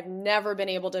because I have never been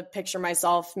able to picture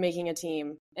myself making a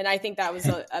team. And I think that was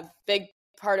a big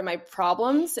part of my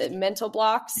problems. Mental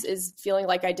blocks is feeling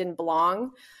like I didn't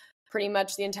belong pretty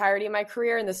much the entirety of my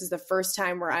career. And this is the first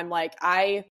time where I'm like,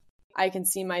 I can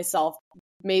see myself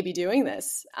maybe doing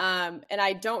this. And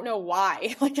I don't know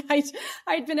why. Like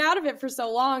I'd been out of it for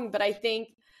so long, but I think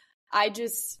I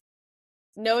just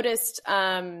noticed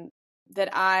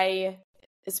that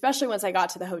especially once I got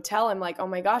to the hotel, I'm like, oh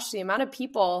my gosh, the amount of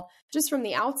people just from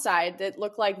the outside that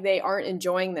look like they aren't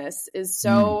enjoying this is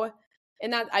so,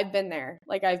 and that I've been there.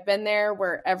 Like I've been there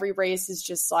where every race is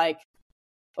just like,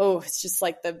 oh, it's just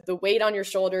like the weight on your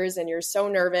shoulders and you're so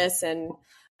nervous. And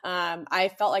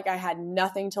I felt like I had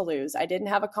nothing to lose. I didn't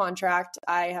have a contract.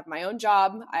 I have my own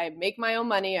job. I make my own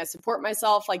money. I support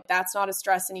myself. Like, that's not a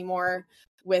stress anymore.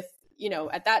 With,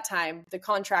 at that time, the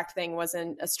contract thing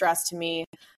wasn't a stress to me.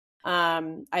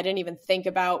 I didn't even think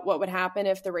about what would happen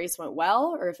if the race went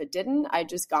well or if it didn't. I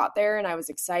just got there and I was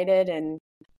excited and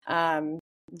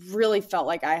really felt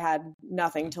like I had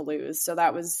nothing to lose. So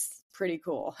that was pretty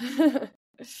cool.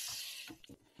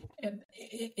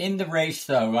 In the race,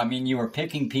 though, I mean, you were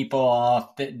picking people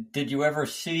off. Did you ever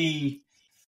see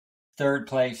third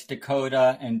place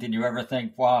Dakota? And did you ever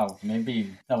think, wow,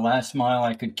 maybe the last mile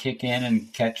I could kick in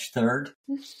and catch third?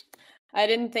 I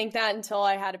didn't think that until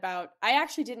I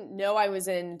actually didn't know I was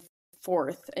in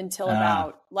fourth until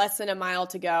about less than a mile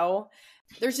to go.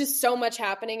 There's just so much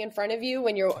happening in front of you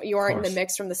when you aren't in the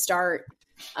mix from the start.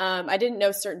 I didn't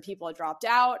know certain people had dropped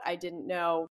out. I didn't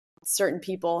know certain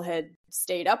people had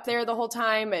stayed up there the whole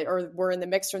time or were in the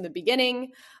mix from the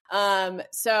beginning. There's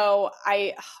a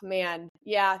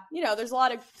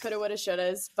lot of coulda, woulda,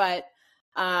 shouldas, but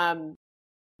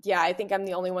I think I'm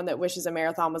the only one that wishes a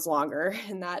marathon was longer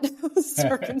in that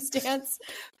circumstance.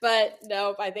 But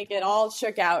no, I think it all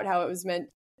shook out how it was meant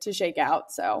to shake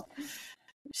out. So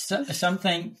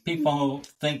something people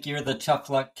think you're the tough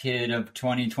luck kid of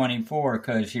 2024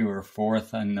 because you were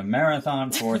fourth in the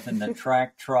marathon, fourth in the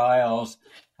track trials.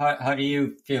 How do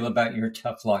you feel about your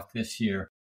tough luck this year?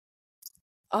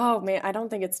 Oh man, I don't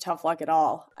think it's tough luck at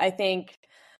all. I think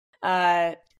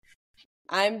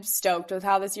I'm stoked with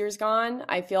how this year's gone.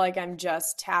 I feel like I'm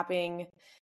just tapping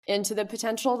into the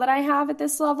potential that I have at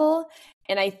this level.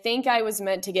 And I think I was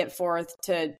meant to get fourth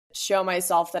to show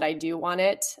myself that I do want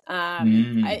it.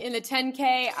 In the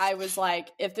 10K, I was like,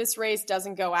 if this race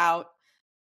doesn't go out,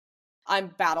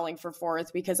 I'm battling for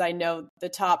fourth because I know the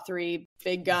top three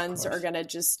big guns are going to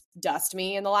just dust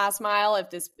me in the last mile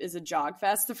if this is a jog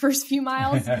fest the first few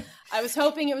miles. I was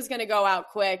hoping it was going to go out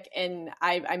quick and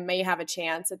I may have a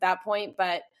chance at that point,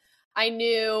 but I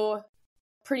knew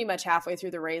pretty much halfway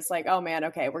through the race, like, oh man,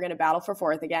 okay, we're going to battle for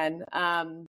fourth again.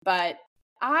 But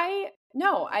I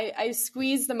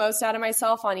squeezed the most out of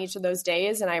myself on each of those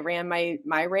days and I ran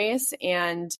my race.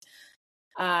 And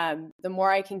the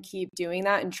more I can keep doing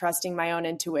that and trusting my own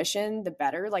intuition, the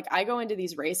better. Like, I go into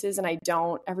these races and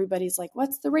everybody's like,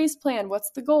 what's the race plan?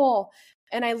 What's the goal?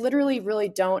 And I literally really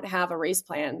don't have a race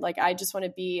plan. Like, I just want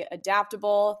to be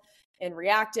adaptable and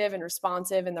reactive and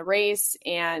responsive in the race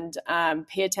and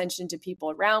pay attention to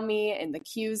people around me and the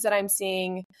cues that I'm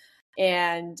seeing.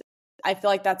 And I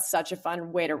feel like that's such a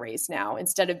fun way to race now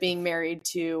instead of being married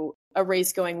to a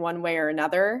race going one way or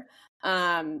another.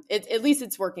 At least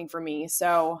it's working for me.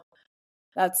 So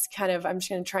that's I'm just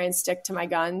going to try and stick to my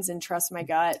guns and trust my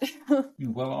gut.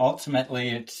 Well, ultimately,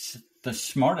 it's the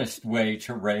smartest way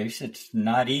to race. It's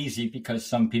not easy because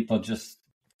some people just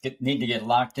need to get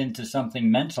locked into something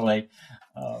mentally,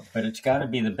 but it's got to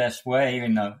be the best way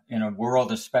in a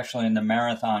world, especially in the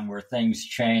marathon, where things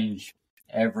change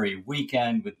every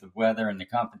weekend with the weather and the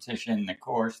competition, the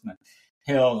course, and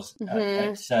the hills,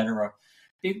 etc.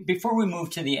 Before we move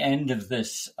to the end of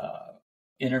this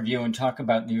interview and talk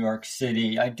about New York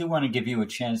City, I do want to give you a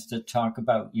chance to talk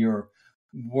about your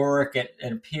work. It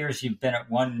appears you've been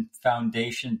at one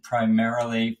foundation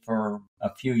primarily for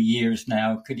a few years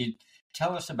now. Could you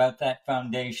tell us about that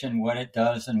foundation, what it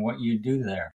does, and what you do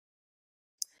there?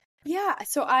 Yeah,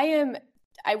 so I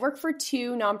work for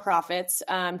two nonprofits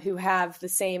who have the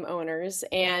same owners.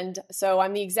 And so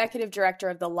I'm the executive director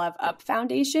of the Love Up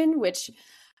Foundation, which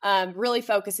really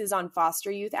focuses on foster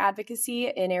youth advocacy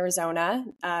in Arizona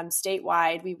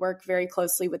statewide. We work very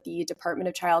closely with the Department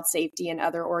of Child Safety and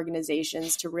other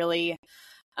organizations to really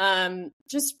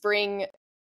just bring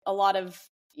a lot of,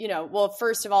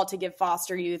 first of all, to give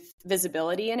foster youth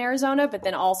visibility in Arizona, but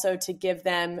then also to give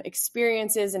them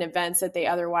experiences and events that they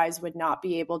otherwise would not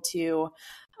be able to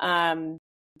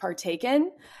partake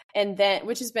in, and then,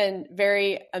 which has been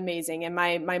very amazing. And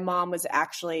my mom was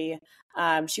actually,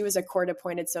 she was a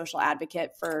court-appointed social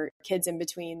advocate for kids in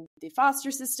between the foster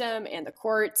system and the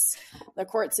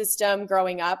court system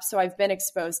growing up. So I've been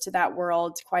exposed to that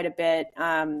world quite a bit.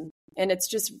 And it's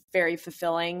just very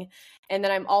fulfilling. And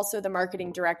then I'm also the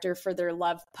marketing director for their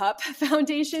Love Pup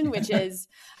Foundation, which is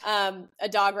a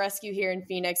dog rescue here in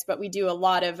Phoenix. But we do a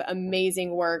lot of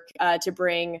amazing work to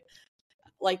bring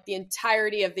like the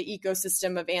entirety of the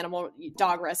ecosystem of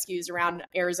dog rescues around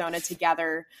Arizona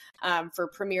together for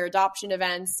premier adoption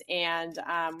events. And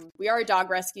we are a dog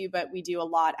rescue, but we do a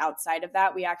lot outside of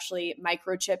that. We actually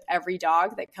microchip every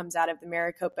dog that comes out of the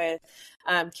Maricopa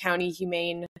County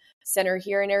Humane Center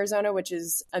here in Arizona, which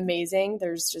is amazing.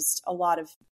 There's just a lot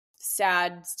of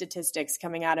sad statistics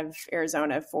coming out of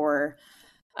Arizona for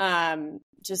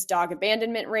just dog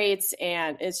abandonment rates,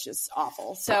 and it's just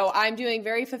awful. So I'm doing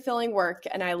very fulfilling work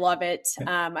and I love it.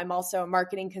 I'm also a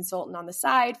marketing consultant on the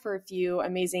side for a few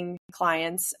amazing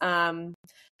clients.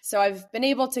 So I've been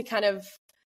able to kind of,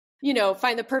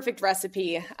 find the perfect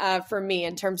recipe for me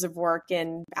in terms of work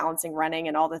and balancing running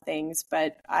and all the things,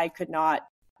 but I could not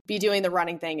be doing the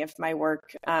running thing if my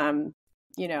work,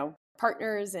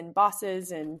 partners and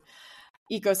bosses and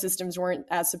ecosystems weren't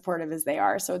as supportive as they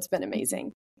are. So it's been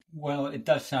amazing. Well, it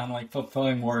does sound like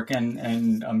fulfilling work,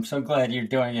 and I'm so glad you're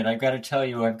doing it. I've got to tell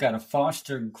you, I've got a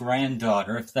foster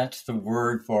granddaughter, if that's the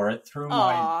word for it, through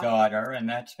my daughter, and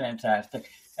that's fantastic.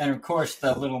 And of course,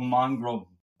 the little mongrel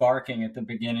barking at the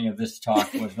beginning of this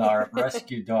talk was our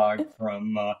rescue dog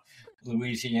from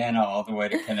Louisiana all the way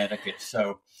to Connecticut.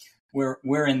 So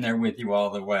we're in there with you all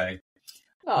the way.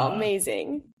 Oh,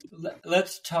 amazing.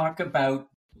 Let's talk about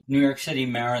New York City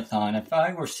Marathon. If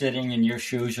I were sitting in your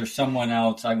shoes or someone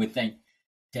else, I would think,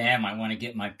 damn, I want to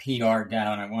get my PR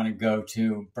down. I want to go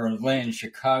to Berlin,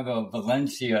 Chicago,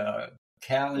 Valencia,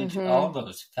 Cali, all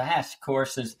those fast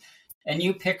courses. And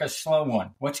you pick a slow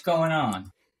one. What's going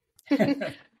on?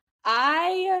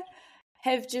 I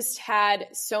have just had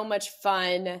so much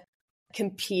fun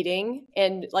competing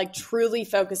and like truly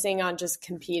focusing on just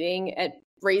competing at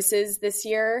races this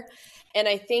year. And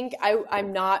I think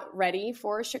I'm not ready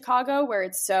for Chicago where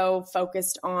it's so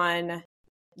focused on,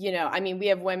 we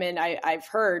have women, I've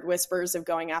heard whispers of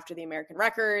going after the American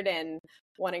record and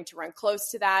wanting to run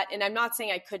close to that. And I'm not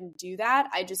saying I couldn't do that.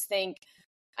 I just think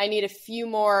I need a few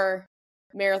more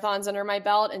marathons under my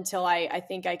belt until I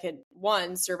think I could,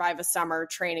 one, survive a summer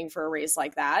training for a race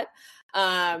like that.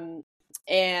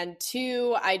 And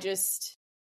two, I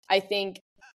think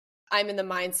I'm in the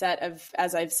mindset of,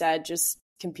 as I've said, just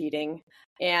competing.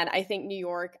 And I think New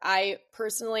York, I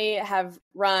personally have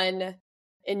run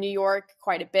in New York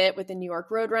quite a bit with the New York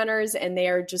Roadrunners, and they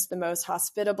are just the most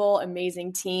hospitable,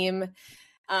 amazing team.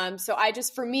 So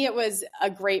for me, it was a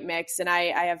great mix. And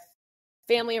I have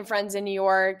family and friends in New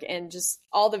York, and just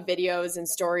all the videos and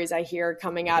stories I hear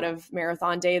coming out of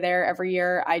Marathon Day there every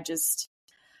year.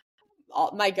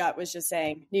 My gut was just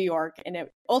saying New York, and it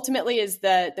ultimately is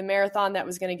the marathon that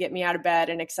was going to get me out of bed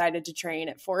and excited to train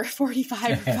at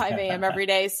 4:45 or 5 a.m. every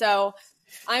day. So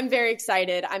I'm very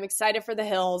excited. I'm excited for the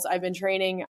hills. I've been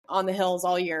training on the hills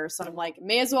all year. So I'm like,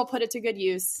 may as well put it to good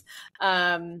use.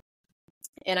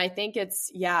 And I think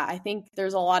I think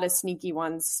there's a lot of sneaky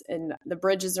ones, and the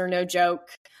bridges are no joke.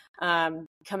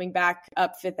 Coming back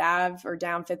up Fifth Ave or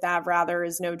down Fifth Ave rather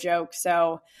is no joke.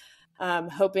 So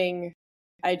hoping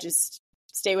I just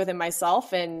stay within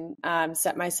myself and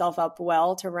set myself up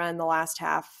well to run the last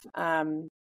half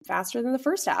faster than the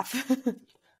first half.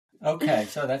 Okay,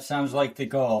 so that sounds like the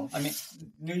goal. I mean,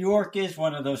 New York is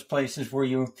one of those places where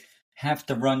you have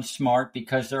to run smart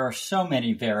because there are so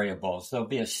many variables. There'll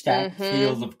be a stacked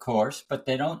field, of course, but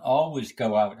they don't always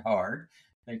go out hard.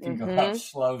 They can go out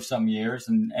slow some years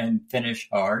and finish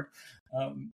hard.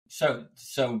 So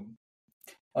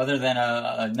other than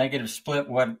a negative split,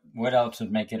 what else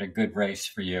would make it a good race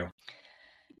for you?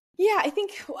 Yeah,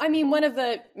 one of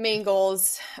the main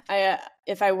goals,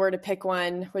 if I were to pick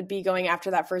one, would be going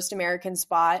after that first American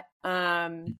spot.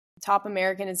 Top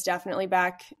American is definitely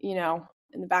back,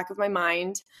 in the back of my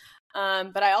mind.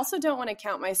 But I also don't want to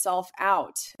count myself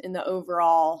out in the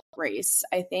overall race.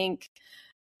 I think,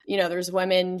 there's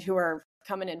women who are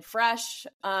coming in fresh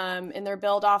in their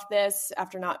build off this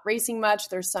after not racing much.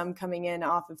 There's some coming in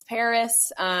off of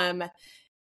Paris.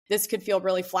 This could feel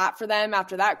really flat for them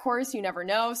after that course. You never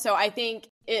know. So I think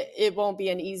it won't be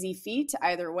an easy feat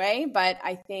either way. But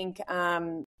I think,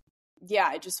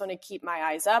 I just want to keep my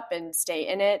eyes up and stay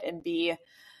in it and be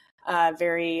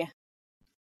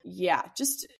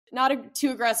just not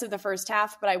too aggressive the first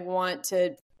half, but I want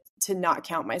to not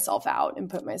count myself out and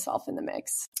put myself in the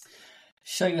mix.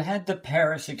 So you had the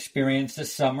Paris experience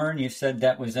this summer, and you said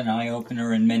that was an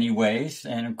eye-opener in many ways.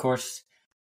 And of course,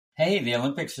 hey, the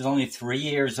Olympics is only 3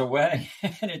 years away,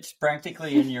 and it's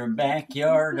practically in your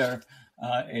backyard. Or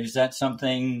is that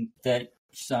something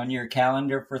that's on your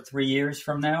calendar for 3 years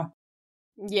from now?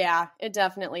 Yeah, it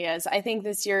definitely is. I think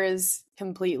this year is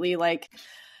completely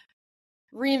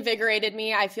reinvigorated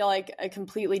me. I feel like a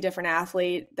completely different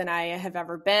athlete than I have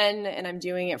ever been, and I'm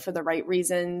doing it for the right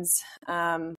reasons,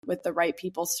 with the right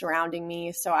people surrounding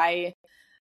me. So I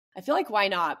feel like, why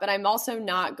not? But I'm also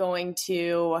not going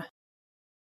to,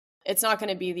 it's not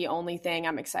going to be the only thing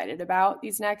I'm excited about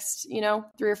these next, 3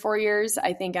 or 4 years.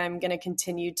 I think I'm going to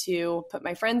continue to put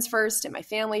my friends first and my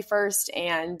family first,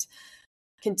 and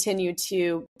continue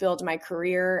to build my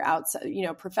career outside,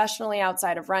 professionally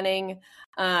outside of running.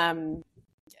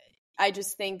 I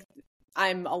just think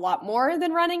I'm a lot more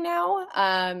than running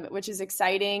now, which is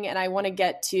exciting. And I want to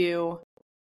get to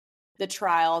the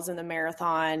trials and the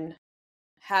marathon,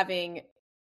 having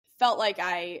felt like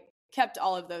I kept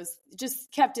all of those,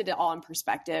 just kept it all in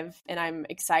perspective. And I'm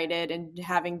excited and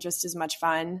having just as much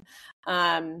fun.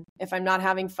 If I'm not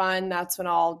having fun, that's when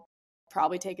I'll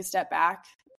probably take a step back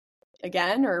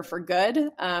again, or for good.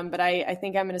 But I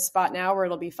think I'm in a spot now where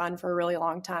it'll be fun for a really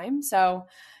long time. So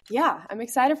yeah, I'm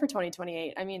excited for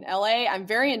 2028. I mean, LA, I'm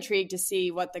very intrigued to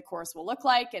see what the course will look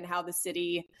like and how the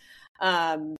city,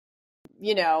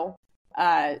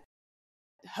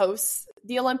 hosts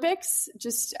the Olympics.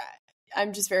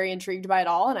 I'm just very intrigued by it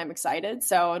all, and I'm excited.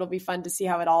 So it'll be fun to see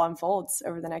how it all unfolds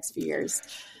over the next few years.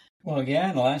 Well,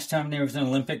 yeah, the last time there was an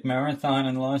Olympic marathon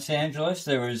in Los Angeles,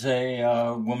 there was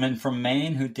a woman from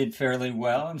Maine who did fairly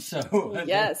well. And so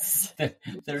yes,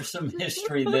 there's some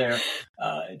history there.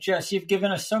 Jess, you've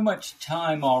given us so much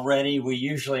time already. We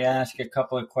usually ask a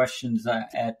couple of questions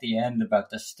at the end about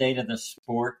the state of the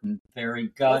sport and fairy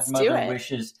godmother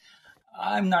wishes.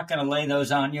 I'm not going to lay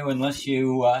those on you unless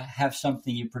you have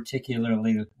something you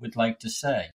particularly would like to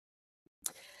say.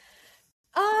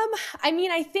 I mean,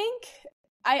 I think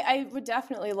I would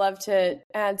definitely love to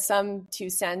add some 2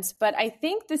 cents, but I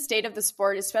think the state of the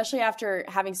sport, especially after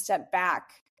having stepped back,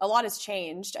 a lot has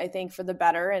changed, I think, for the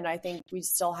better. And I think we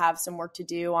still have some work to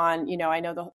do on, I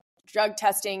know the drug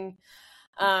testing,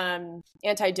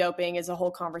 anti-doping is a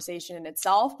whole conversation in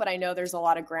itself, but I know there's a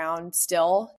lot of ground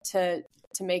still to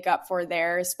make up for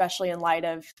there, especially in light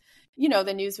of,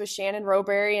 the news with Shannon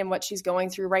Rowberry and what she's going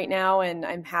through right now. And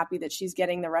I'm happy that she's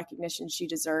getting the recognition she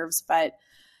deserves. But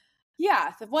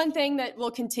yeah, the one thing that will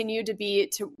continue to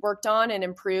be worked on and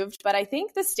improved, but I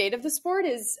think the state of the sport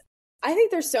I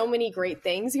think there's so many great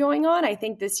things going on. I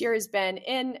think this year has been,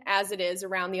 as it is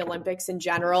around the Olympics in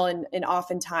general, and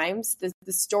oftentimes the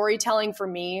storytelling for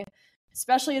me,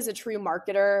 especially as a true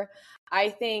marketer, I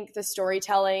think the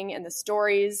storytelling and the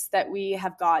stories that we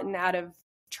have gotten out of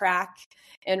track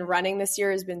and running this year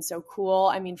has been so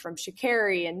cool. I mean, from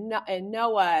Sha'Carri and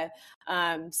Noah,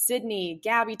 Sydney,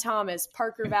 Gabby Thomas,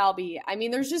 Parker Valby. I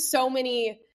mean, there's just so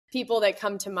many people that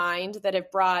come to mind that have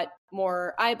brought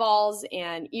more eyeballs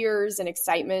and ears and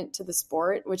excitement to the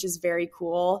sport, which is very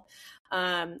cool.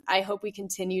 I hope we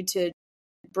continue to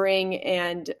bring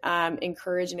and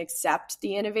encourage and accept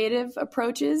the innovative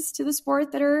approaches to the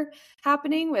sport that are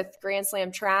happening with Grand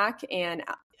Slam track and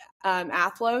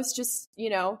Athlos just,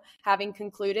 having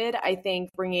concluded. I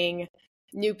think bringing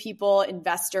new people,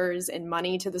 investors, and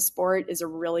money to the sport is a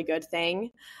really good thing.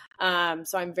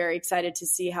 So I'm very excited to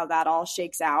see how that all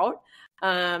shakes out.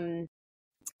 And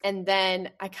then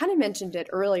I kind of mentioned it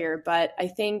earlier, but I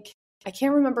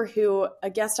can't remember who, a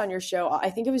guest on your show,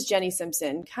 I think it was Jenny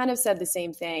Simpson, kind of said the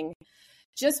same thing.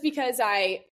 Just because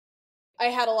I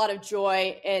had a lot of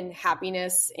joy and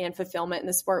happiness and fulfillment in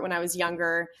the sport when I was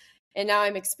younger. And now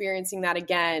I'm experiencing that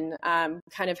again,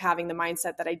 kind of having the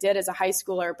mindset that I did as a high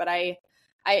schooler. But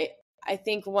I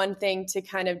think one thing to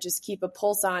kind of just keep a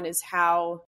pulse on is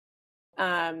how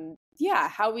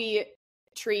we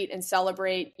treat and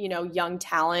celebrate, young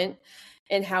talent,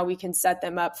 and how we can set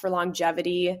them up for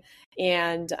longevity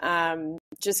and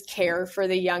just care for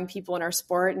the young people in our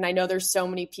sport. And I know there's so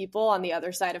many people on the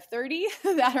other side of 30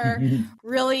 that are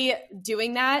really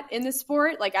doing that in the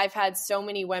sport. Like I've had so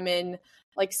many women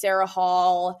like Sarah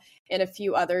Hall and a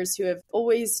few others who have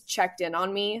always checked in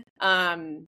on me.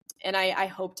 And I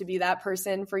hope to be that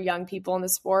person for young people in the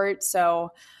sport.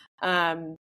 So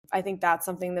I think that's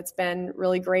something that's been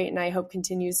really great, and I hope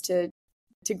continues to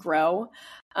grow.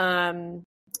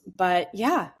 But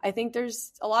yeah, I think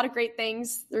there's a lot of great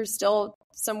things. There's still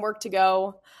some work to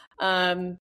go,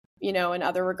 in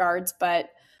other regards, but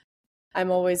I'm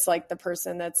always like the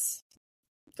person that's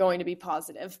going to be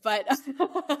positive. But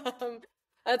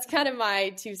that's kind of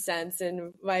my 2 cents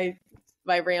and my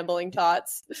rambling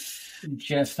thoughts.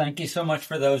 Jess, thank you so much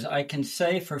for those. I can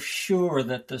say for sure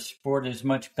that the sport is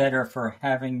much better for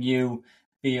having you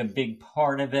be a big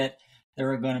part of it.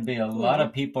 There are going to be a lot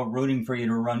of people rooting for you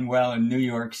to run well in New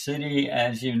York City.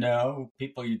 As you know,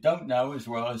 people you don't know, as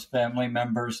well as family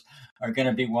members, are going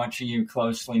to be watching you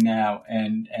closely now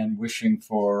and wishing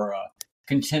for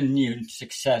continued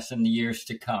success in the years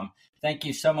to come. Thank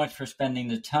you so much for spending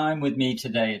the time with me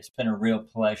today. It's been a real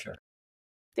pleasure.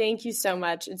 Thank you so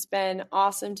much. It's been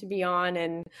awesome to be on.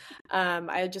 And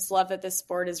I just love that this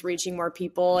sport is reaching more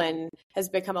people and has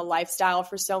become a lifestyle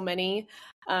for so many.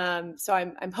 So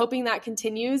I'm hoping that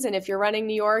continues. And if you're running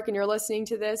New York and you're listening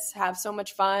to this, have so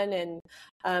much fun,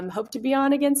 and hope to be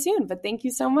on again soon. But thank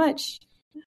you so much.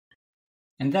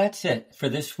 And that's it for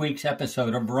this week's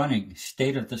episode of Running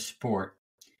State of the Sport.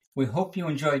 We hope you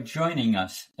enjoyed joining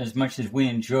us as much as we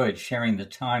enjoyed sharing the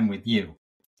time with you.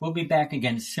 We'll be back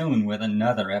again soon with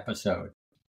another episode.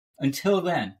 Until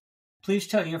then, please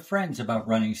tell your friends about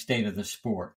Running State of the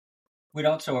Sport. We'd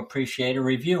also appreciate a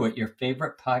review at your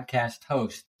favorite podcast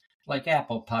host, like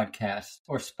Apple Podcasts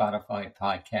or Spotify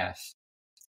Podcasts.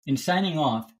 In signing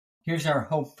off, here's our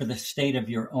hope for the state of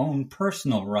your own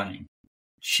personal running.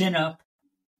 Chin up,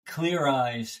 clear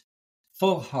eyes,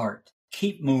 full heart,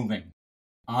 keep moving,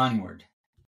 onward.